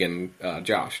Greg and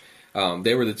Josh.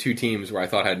 They were the 2 teams where I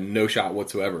thought had no shot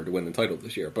whatsoever to win the title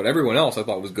this year. But everyone else I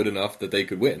thought was good enough that they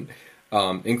could win,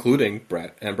 including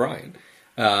Brett and Brian.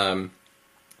 But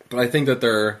I think that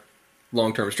their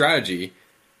long-term strategy,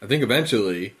 I think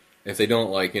eventually, if they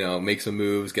don't make some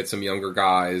moves, get some younger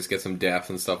guys, get some depth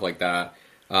and stuff like that,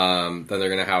 then they're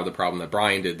going to have the problem that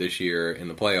Brian did this year in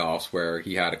the playoffs where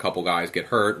he had a couple guys get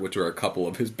hurt, which were a couple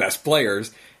of his best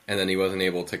players, and then he wasn't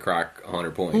able to crack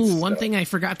 100 points. Ooh, one thing I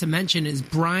forgot to mention is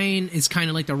Brian is kind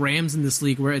of like the Rams in this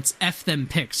league where it's F them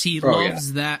picks. He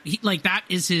loves that. That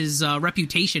is his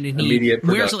reputation, and he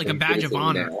wears it like a badge of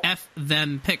honor. Now. F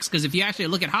them picks. Because if you actually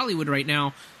look at Hollywood right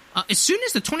now, as soon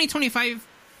as the 2025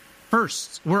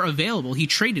 firsts were available, he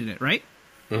traded it, right?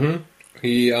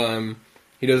 Mm-hmm.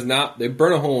 He does not. They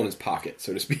burn a hole in his pocket,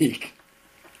 so to speak.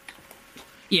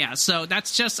 Yeah, so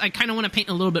that's just, I kind of want to paint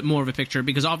a little bit more of a picture,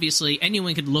 because obviously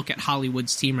anyone could look at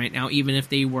Hollywood's team right now, even if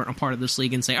they weren't a part of this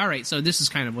league, and say, all right, so this is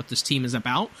kind of what this team is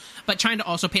about, but trying to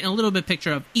also paint a little bit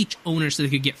picture of each owner so they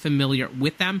could get familiar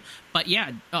with them. But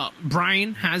yeah,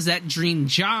 Brian has that dream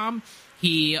job.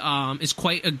 He is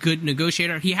quite a good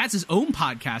negotiator. He has his own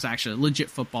podcast, actually, Legit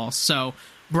Football, so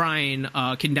Brian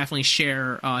can definitely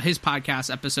share his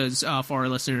podcast episodes for our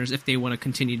listeners if they want to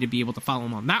continue to be able to follow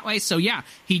him on that way. So yeah,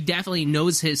 he definitely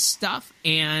knows his stuff.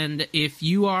 And if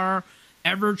you are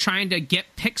ever trying to get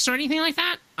picks or anything like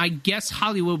that, I guess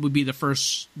Hollywood would be the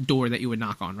first door that you would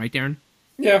knock on, right, Darren?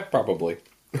 Yeah, probably.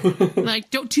 Like,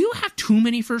 do you have too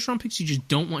many first round picks you just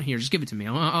don't want here? Just give it to me.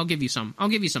 I'll give you some. I'll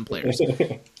give you some players.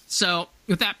 So,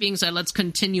 with that being said, let's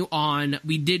continue on.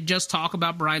 We did just talk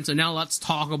about Brian, so now let's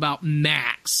talk about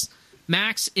Max.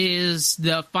 Max is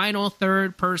the final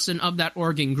third person of that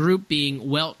Oregon group, being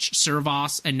Welch,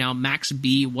 Servos, and now Max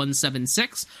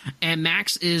B176. And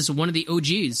Max is one of the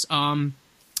OGs.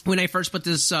 When I first put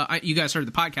this, you guys heard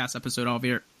the podcast episode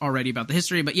already about the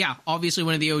history, but yeah, obviously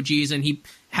one of the OGs, and he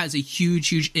has a huge,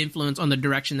 huge influence on the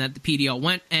direction that the PDL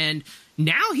went. And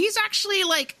now he's actually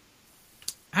like,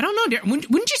 I don't know,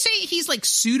 wouldn't you say he's like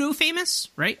pseudo-famous,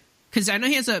 right? Because I know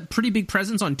he has a pretty big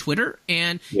presence on Twitter,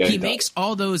 and he makes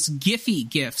all those Giphy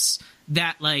GIFs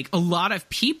that like a lot of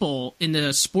people in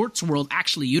the sports world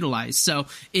actually utilize. So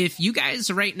if you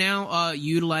guys right now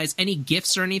utilize any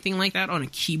GIFs or anything like that on a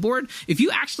keyboard, if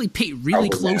you actually pay really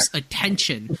close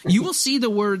attention, you will see the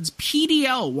words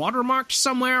PDL watermarked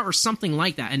somewhere or something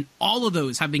like that. And all of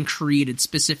those have been created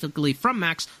specifically from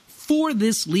Max for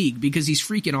this league, because he's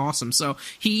freaking awesome. So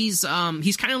he's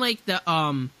kind of like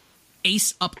the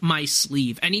ace up my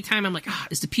sleeve. Anytime I'm like,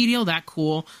 is the PDL that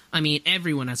cool? I mean,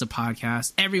 everyone has a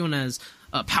podcast, everyone has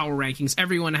power rankings,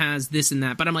 everyone has this and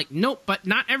that, but I'm like, nope, but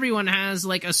not everyone has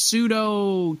like a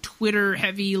pseudo Twitter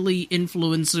heavily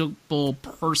influenceable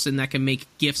person that can make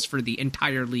GIFs for the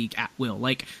entire league at will.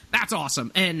 Like, that's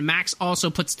awesome. And Max also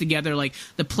puts together like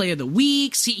the play of the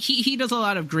weeks. He does a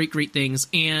lot of great things,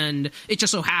 and it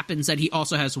just so happens that he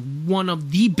also has one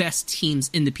of the best teams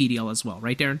in the PDL as well,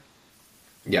 right, Darren?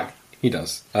 Yeah, he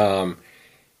does.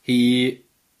 He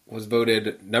was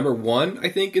voted number 1, I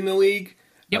think, in the league.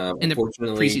 Yep, in the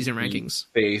preseason rankings.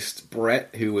 Faced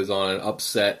Brett, who was on an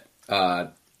upset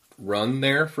run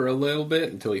there for a little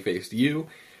bit until he faced you.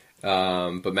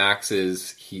 But Max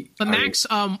is... Max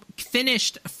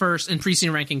finished first in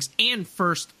preseason rankings and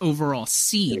first overall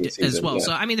seed as well. Yeah.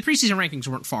 So, I mean, the preseason rankings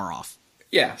weren't far off.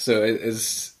 Yeah, so it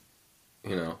is...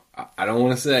 You know, I don't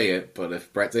want to say it, but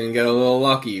if Brett didn't get a little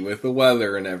lucky with the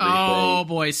weather and everything... Oh,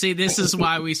 boy. See, this is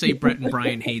why we say Brett and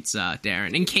Brian hates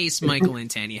Darren, in case Michael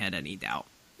and Tanny had any doubt.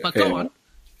 But go on.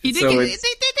 They did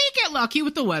get lucky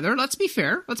with the weather. Let's be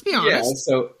fair. Let's be honest. Yeah,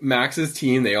 so Max's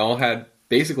team, they all had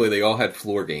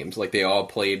floor games. Like, they all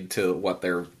played to what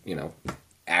their,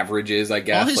 average is, I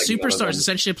guess. All his superstars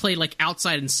essentially played, like,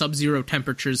 outside in sub-zero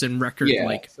temperatures and record,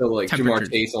 so, like, Jamar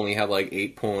Chase only had, like,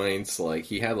 8 points. Like,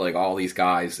 he had, like, all these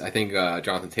guys. I think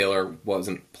Jonathan Taylor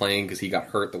wasn't playing because he got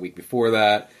hurt the week before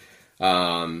that.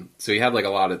 So he had, like, a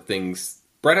lot of things.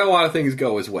 Brett had a lot of things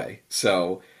go his way.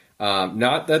 So...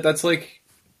 not that that's like,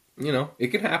 it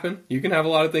can happen. You can have a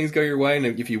lot of things go your way, and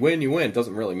if you win, you win. It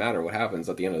doesn't really matter what happens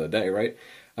at the end of the day, right?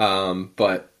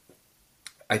 But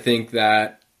I think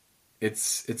that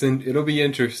it'll be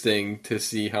interesting to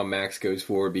see how Max goes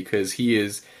forward, because he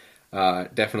is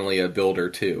definitely a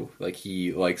builder too. Like,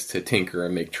 he likes to tinker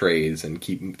and make trades and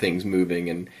keep things moving,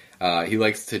 and he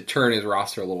likes to turn his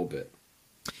roster a little bit.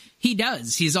 He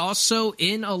does. He's also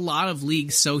in a lot of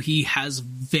leagues, so he has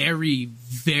very,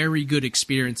 very good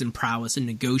experience and prowess in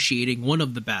negotiating, one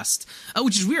of the best,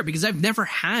 which is weird because I've never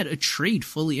had a trade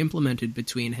fully implemented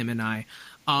between him and I.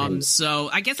 So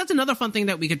I guess that's another fun thing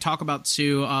that we could talk about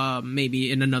too,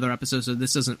 maybe in another episode, so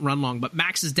this doesn't run long. But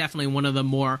Max is definitely one of the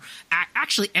more...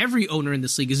 Actually, every owner in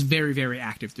this league is very, very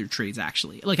active through trades,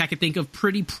 actually. Like, I could think of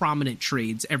pretty prominent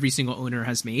trades every single owner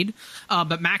has made.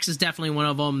 But Max is definitely one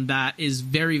of them that is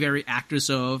very, very active.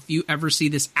 So if you ever see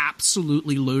this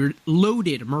absolutely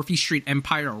loaded Murphy Street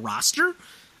Empire roster...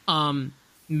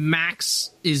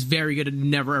 Max is very good at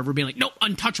never ever being like, nope,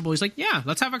 untouchable. He's like, yeah,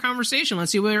 let's have a conversation.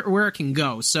 Let's see where it can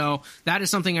go. So that is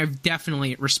something I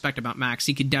definitely respect about Max.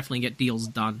 He could definitely get deals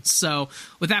done. So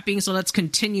with that being said, let's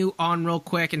continue on real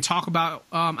quick and talk about,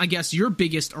 I guess, your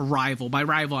biggest rival. By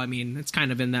rival, I mean, it's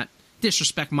kind of in that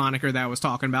disrespect moniker that I was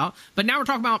talking about. But now we're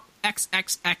talking about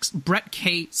XXX Brett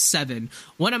K7.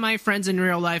 One of my friends in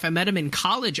real life. I met him in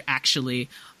college, actually.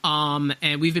 And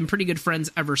we've been pretty good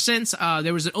friends ever since.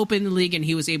 There was an open league, and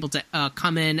he was able to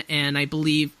come in, and I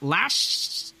believe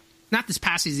last not this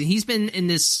past season. He's been in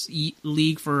this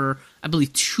league for, I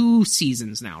believe, 2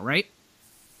 seasons now, right?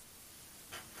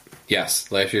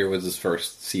 Yes, last year was his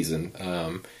first season.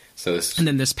 And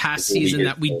then this past season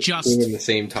that we just the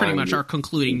same time pretty much are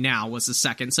concluding now was the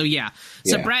second. So yeah.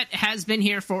 So Brett has been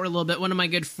here for a little bit, one of my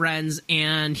good friends,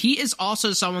 and he is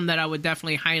also someone that I would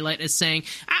definitely highlight as saying,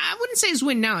 I wouldn't say he's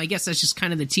win now. I guess that's just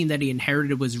kind of the team that he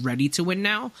inherited was ready to win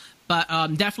now. But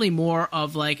definitely more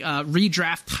of like a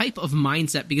redraft type of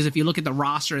mindset, because if you look at the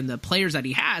roster and the players that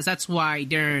he has, that's why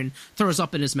Darren throws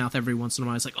up in his mouth every once in a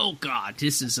while. It's like, oh God,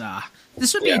 this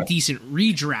would be a decent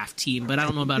redraft team, but I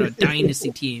don't know about a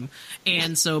dynasty team.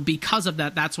 And so because of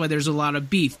that, that's why there's a lot of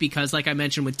beef, because like I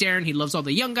mentioned with Darren, he loves all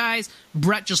the young guys.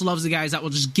 Brett just loves the guys that will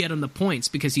just get him the points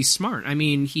because he's smart. I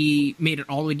mean, he made it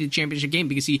all the way to the championship game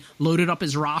because he loaded up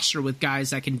his roster with guys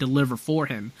that can deliver for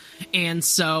him. And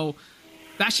so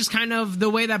that's just kind of the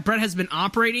way that Brett has been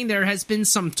operating. There has been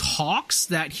some talks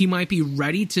that he might be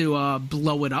ready to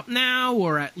blow it up now,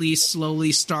 or at least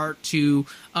slowly start to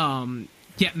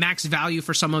get max value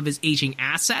for some of his aging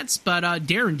assets. But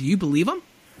Darren, do you believe him?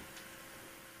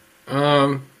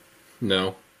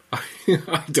 No,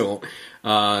 I don't.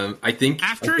 I think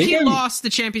he lost the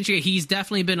championship, he's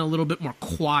definitely been a little bit more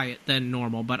quiet than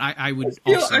normal. But I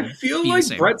feel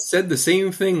like Brett said the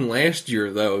same thing last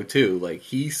year, though, too. Like,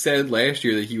 he said last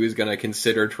year that he was going to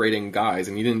consider trading guys,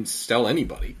 and he didn't sell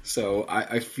anybody. So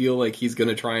I feel like he's going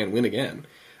to try and win again.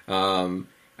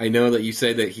 I know that you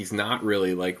say that he's not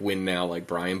really like win now like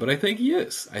Brian, but I think he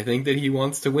is. I think that he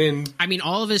wants to win. I mean,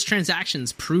 all of his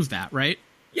transactions prove that, right?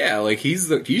 Yeah, like he's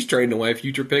trading away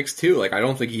future picks too. Like, I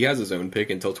don't think he has his own pick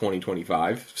until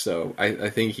 2025. So I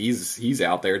think he's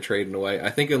out there trading away. I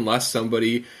think unless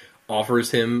somebody offers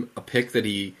him a pick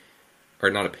that or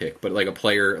not a pick, but like a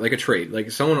player, like a trade, like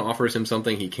someone offers him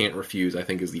something he can't refuse, I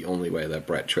think is the only way that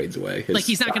Brett trades away his. Like,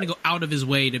 he's not going to go out of his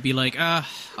way to be like,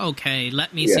 okay,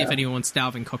 let me see if anyone wants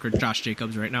Dalvin Cook or Josh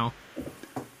Jacobs right now.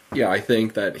 Yeah, I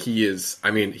think that he is.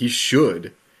 I mean, he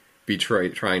should be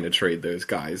trying to trade those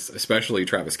guys, especially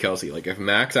Travis Kelce. Like, if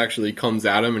Max actually comes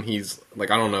at him and he's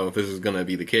like, I don't know if this is going to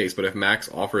be the case, but if Max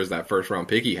offers that first round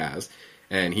pick he has,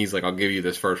 and he's like, I'll give you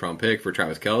this first round pick for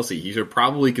Travis Kelce, he should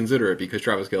probably consider it, because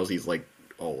Travis Kelce's like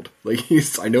old. Like,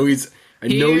 I know he's still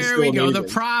we go. amazing. The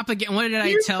prop again. What did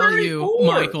I tell 34. you,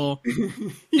 Michael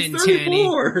and 34.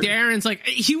 Tanny? Darren's like,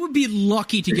 he would be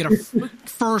lucky to get a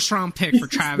first round pick for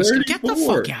Travis. Get the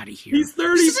fuck out of here. He's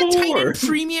 34. This is a tight end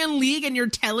premium league, and you're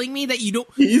telling me that you don't.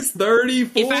 He's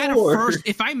 34. If I had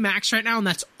if I max right now, and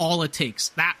that's all it takes,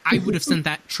 that I would have sent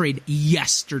that trade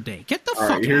yesterday. Get the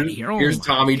fuck out of here. Here's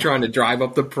Tommy trying to drive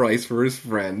up the price for his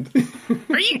friend.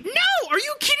 Are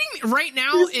you kidding me? Right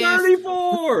now, He's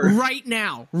 34. Right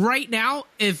now,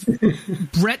 if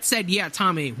Brett said, yeah,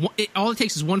 Tommy, all it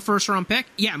takes is one first round pick.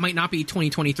 Yeah, it might not be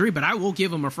 2023, but I will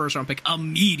give him a first round pick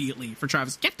immediately for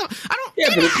Travis. But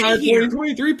it's not a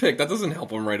 2023 pick. That doesn't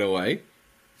help him right away.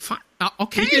 Fine.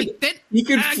 Okay,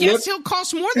 I guess he'll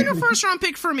cost more than a first round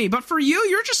pick for me. But for you,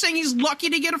 you're just saying he's lucky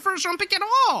to get a first round pick at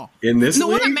all. In this league?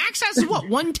 The one that Max has is what,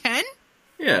 110?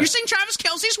 Yeah. You're saying Travis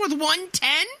Kelce's worth 110?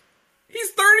 He's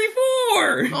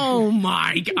 34. Oh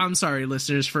my! I'm sorry,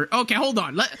 listeners. Okay, hold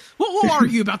on. We'll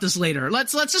argue about this later.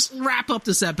 Let's just wrap up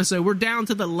this episode. We're down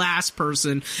to the last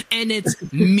person, and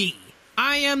it's me.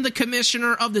 I am the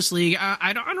commissioner of this league.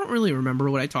 I don't really remember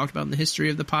what I talked about in the history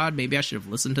of the pod. Maybe I should have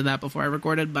listened to that before I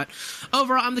recorded. But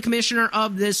overall, I'm the commissioner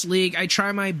of this league. I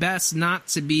try my best not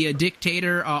to be a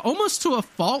dictator, almost to a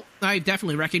fault. I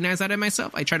definitely recognize that in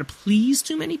myself. I try to please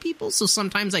too many people, so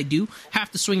sometimes I do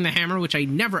have to swing the hammer, which I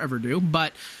never ever do.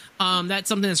 But that's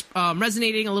something that's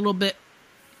resonating a little bit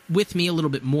with me a little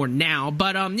bit more now.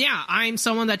 But yeah, I'm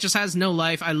someone that just has no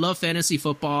life. I love fantasy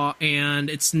football, and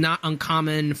it's not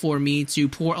uncommon for me to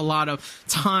pour a lot of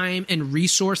time and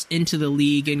resource into the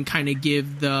league and kind of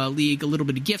give the league a little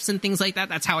bit of gifts and things like that.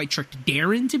 That's how I tricked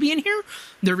Darren to be in here.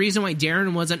 The reason why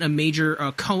Darren wasn't a major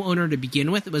co-owner to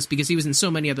begin with was because he was in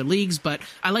so many other leagues, but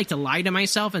I like to lie to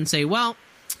myself and say, well,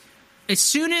 as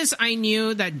soon as I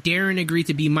knew that Darren agreed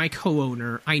to be my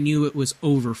co-owner, I knew it was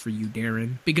over for you,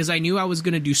 Darren, because I knew I was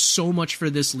going to do so much for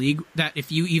this league that if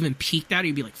you even peeked at it,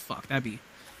 you'd be like, fuck,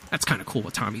 that's kind of cool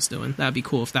what Tommy's doing. That'd be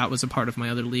cool if that was a part of my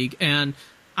other league. And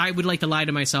I would like to lie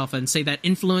to myself and say that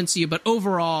influenced you, but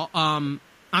overall, I'm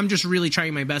just really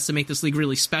trying my best to make this league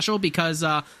really special because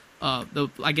I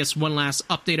guess one last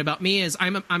update about me is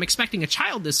I'm expecting a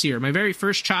child this year, my very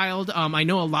first child. I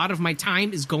know a lot of my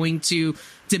time is going to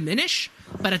diminish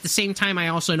but at the same time, I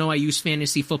also know I use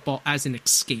fantasy football as an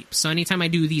escape. So anytime I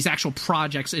do these actual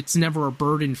projects, it's never a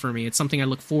burden for me. It's something I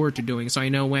look forward to doing. So I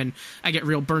know when I get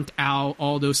real burnt out,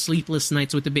 all those sleepless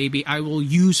nights with the baby, I will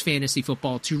use fantasy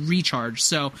football to recharge.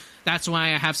 So that's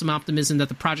why I have some optimism that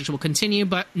the project will continue.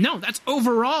 But no, that's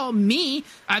overall me.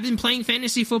 I've been playing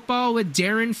fantasy football with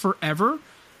Darren forever.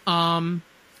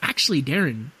 Actually,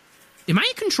 Darren, am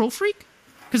I a control freak?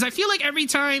 Because I feel like every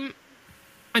time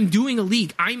I'm doing a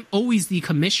league, I'm always the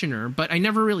commissioner, but I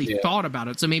never really thought about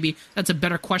it. So maybe that's a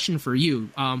better question for you.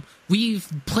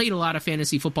 We've played a lot of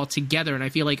fantasy football together, and I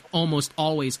feel like almost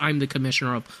always I'm the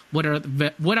commissioner of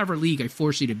whatever league I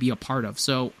force you to be a part of.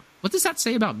 So what does that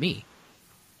say about me?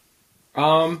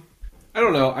 I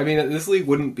don't know. I mean, this league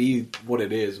wouldn't be what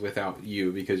it is without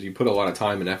you, because you put a lot of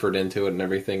time and effort into it and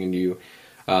everything, and you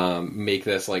make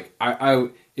this like I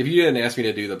if you didn't ask me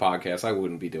to do the podcast, I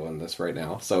wouldn't be doing this right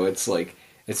now. So it's like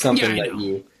it's something that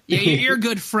you you're a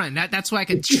good friend. That's why I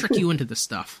can trick you into this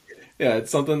stuff. Yeah,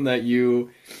 it's something that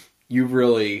you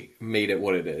really made it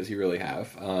what it is. You really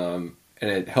have, and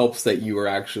it helps that you are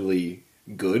actually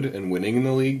good and winning in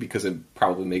the league, because it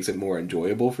probably makes it more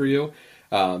enjoyable for you.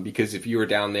 Because if you were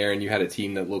down there and you had a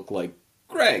team that looked like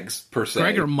Greg's per se,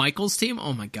 Greg or Michael's team,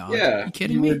 oh my god, yeah, are you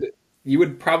kidding me? You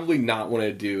would probably not want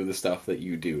to do the stuff that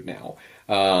you do now.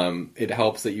 It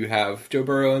helps that you have Joe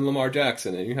Burrow and Lamar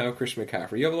Jackson, and you have Christian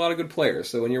McCaffrey. You have a lot of good players.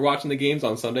 So when you're watching the games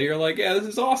on Sunday, you're like, yeah, this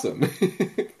is awesome.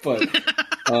 But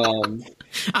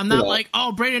I'm not like,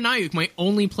 oh, Brandon Ayuk, my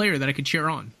only player that I could cheer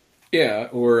on. Yeah,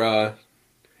 or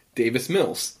Davis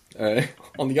Mills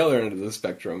on the other end of the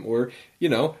spectrum. Or,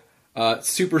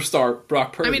 superstar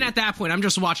Brock Purdy. I mean, at that point, I'm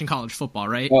just watching college football,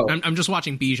 right? Oh. I'm just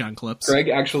watching Bijan clips. Greg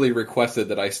actually requested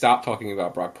that I stop talking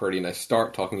about Brock Purdy and I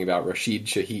start talking about Rashid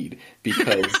Shaheed,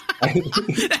 because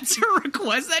that's a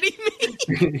request that he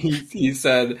made. he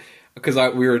said, because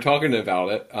we were talking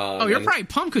about it. You're probably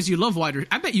pumped because you love I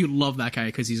bet you love that guy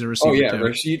because he's a receiver. Oh yeah, too.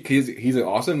 Rashid. He's an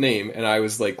awesome name, and I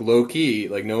was like low key,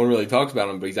 like no one really talks about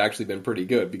him, but he's actually been pretty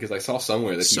good, because I saw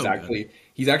somewhere that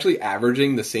he's actually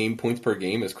averaging the same points per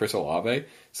game as Chris Olave.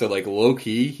 So like low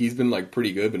key, he's been like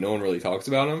pretty good, but no one really talks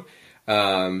about him.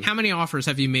 How many offers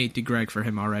have you made to Greg for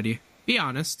him already? Be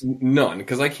honest. None,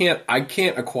 because I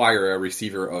can't acquire a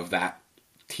receiver of that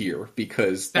tier,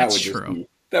 because that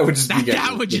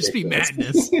would just be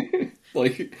madness.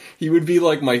 Like, he would be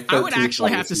like my 13th. I would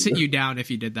actually have to sit you down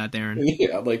if you did that, Darren.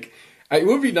 Yeah, like, it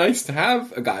would be nice to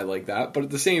have a guy like that, but at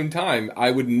the same time, I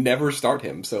would never start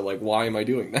him, so, like, why am I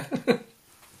doing that?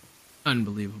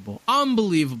 Unbelievable.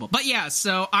 But yeah,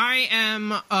 so I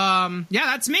am,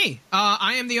 that's me.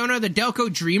 I am the owner of the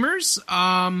Delco Dreamers.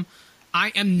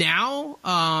 I am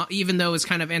now, even though it's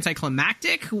kind of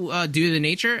anticlimactic due to the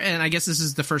nature, and I guess this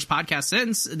is the first podcast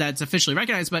since that's officially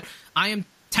recognized, but I am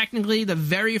technically the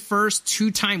very first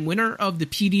 2-time winner of the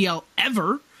PDL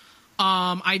ever.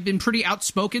 I've been pretty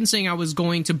outspoken saying I was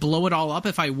going to blow it all up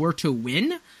if I were to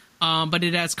win, but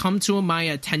it has come to my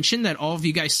attention that all of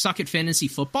you guys suck at fantasy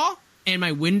football, and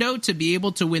my window to be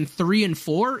able to win 3 and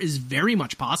 4 is very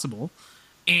much possible.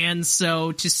 And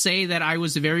so to say that I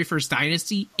was the very first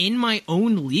dynasty in my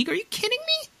own league, are you kidding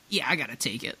me? Yeah, I gotta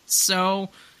take it. So,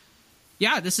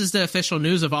 yeah, this is the official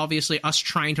news of obviously us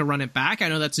trying to run it back. I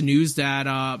know that's news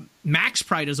that Max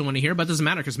probably doesn't want to hear, but it doesn't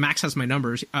matter because Max has my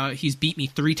numbers. He's beat me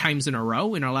 3 times in a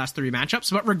row in our last 3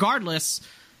 matchups. But regardless,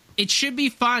 it should be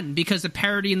fun because the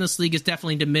parity in this league is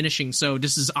definitely diminishing. So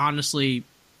this is honestly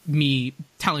me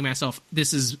telling myself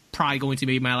this is probably going to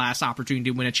be my last opportunity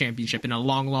to win a championship in a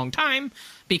long, long time,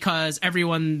 because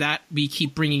everyone that we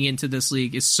keep bringing into this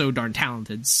league is so darn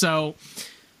talented. So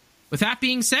with that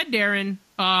being said, Darren,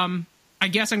 I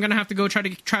guess I'm going to have to go try to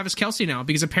get Travis Kelce now,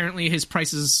 because apparently his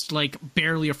price is like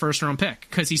barely a first-round pick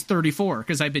because he's 34,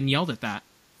 because I've been yelled at that.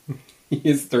 He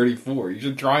is 34. You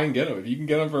should try and get him if you can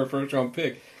get him for a first-round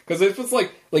pick. Because if it's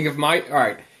like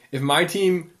if my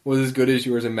team was as good as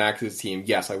yours and Max's team,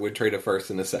 yes, I would trade a first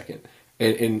and a second.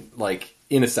 In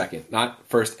a second, not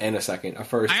first and a second. A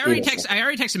first. I already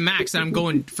texted Max that I'm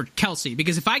going for Kelce,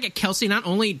 because if I get Kelce, not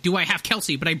only do I have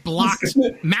Kelce, but I blocked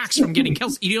Max from getting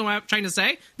Kelce. You know what I'm trying to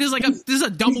say? This is a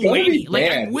double whammy.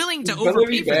 Like, I'm willing to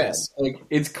overpay for this. Like,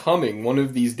 it's coming one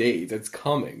of these days. It's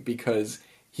coming because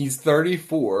he's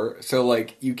 34, so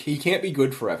like he can't be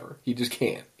good forever. He just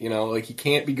can't. Like he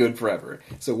can't be good forever.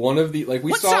 So one of the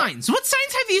What signs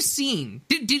have you seen?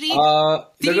 Did he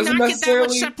not get that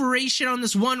much separation on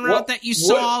this one route that you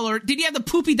saw, or did he have the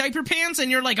poopy diaper pants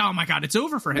and you're like, oh my god, it's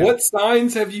over for him? What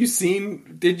signs have you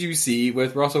seen? Did you see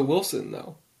with Russell Wilson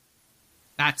though?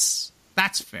 That's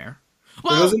fair.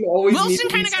 Well, Wilson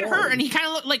kind of got hurt, and he kind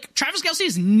of looked like Travis Kelce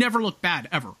has never looked bad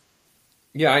ever.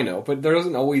 Yeah, I know, but there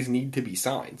doesn't always need to be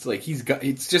signs. Like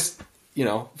it's just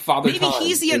Father Maybe Time.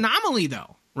 he's the anomaly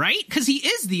though, right? Because he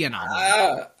is the anomaly.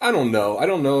 I don't know. I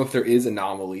don't know if there is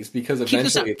anomalies because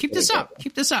eventually Keep this up.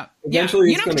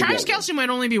 Eventually, yeah. Travis Kelce might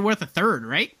only be worth a third,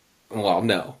 right? Well,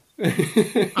 no.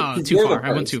 Oh, too far.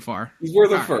 I went too far. He's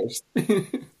worth a first.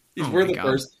 He's worth a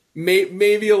first.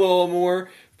 Maybe a little more,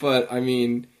 but I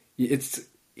mean, he is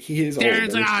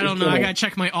Darren's old. like, I don't know. I gotta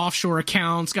check my offshore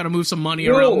accounts. Got to move some money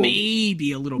around.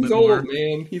 Maybe a little bit old, more.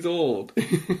 Man, he's old.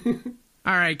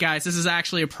 All right, guys. This is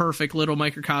actually a perfect little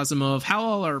microcosm of how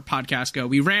all our podcasts go.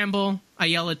 We ramble. I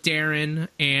yell at Darren,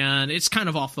 and it's kind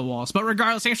of off the walls. But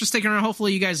regardless, thanks for sticking around.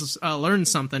 Hopefully, you guys learned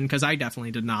something because I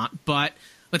definitely did not. But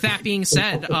with that being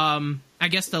said, I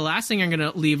guess the last thing I'm going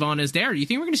to leave on is Darren. Do you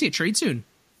think we're going to see a trade soon?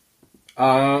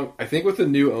 I think with the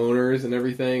new owners and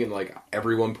everything, and like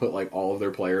everyone put like all of their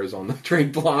players on the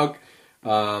trade block,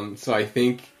 so I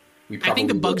think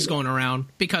the bug's going around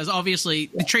because obviously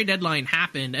the trade deadline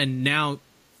happened, and now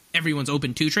everyone's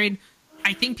open to trade.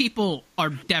 I think people are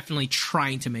definitely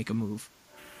trying to make a move.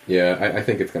 Yeah, I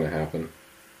think it's going to happen.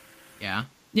 Yeah,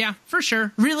 for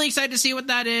sure. Really excited to see what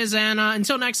that is, and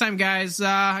until next time, guys,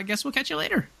 I guess we'll catch you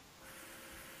later.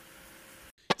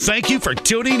 Thank you for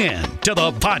tuning in to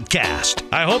the podcast.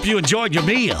 I hope you enjoyed your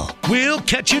meal. We'll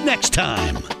catch you next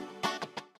time.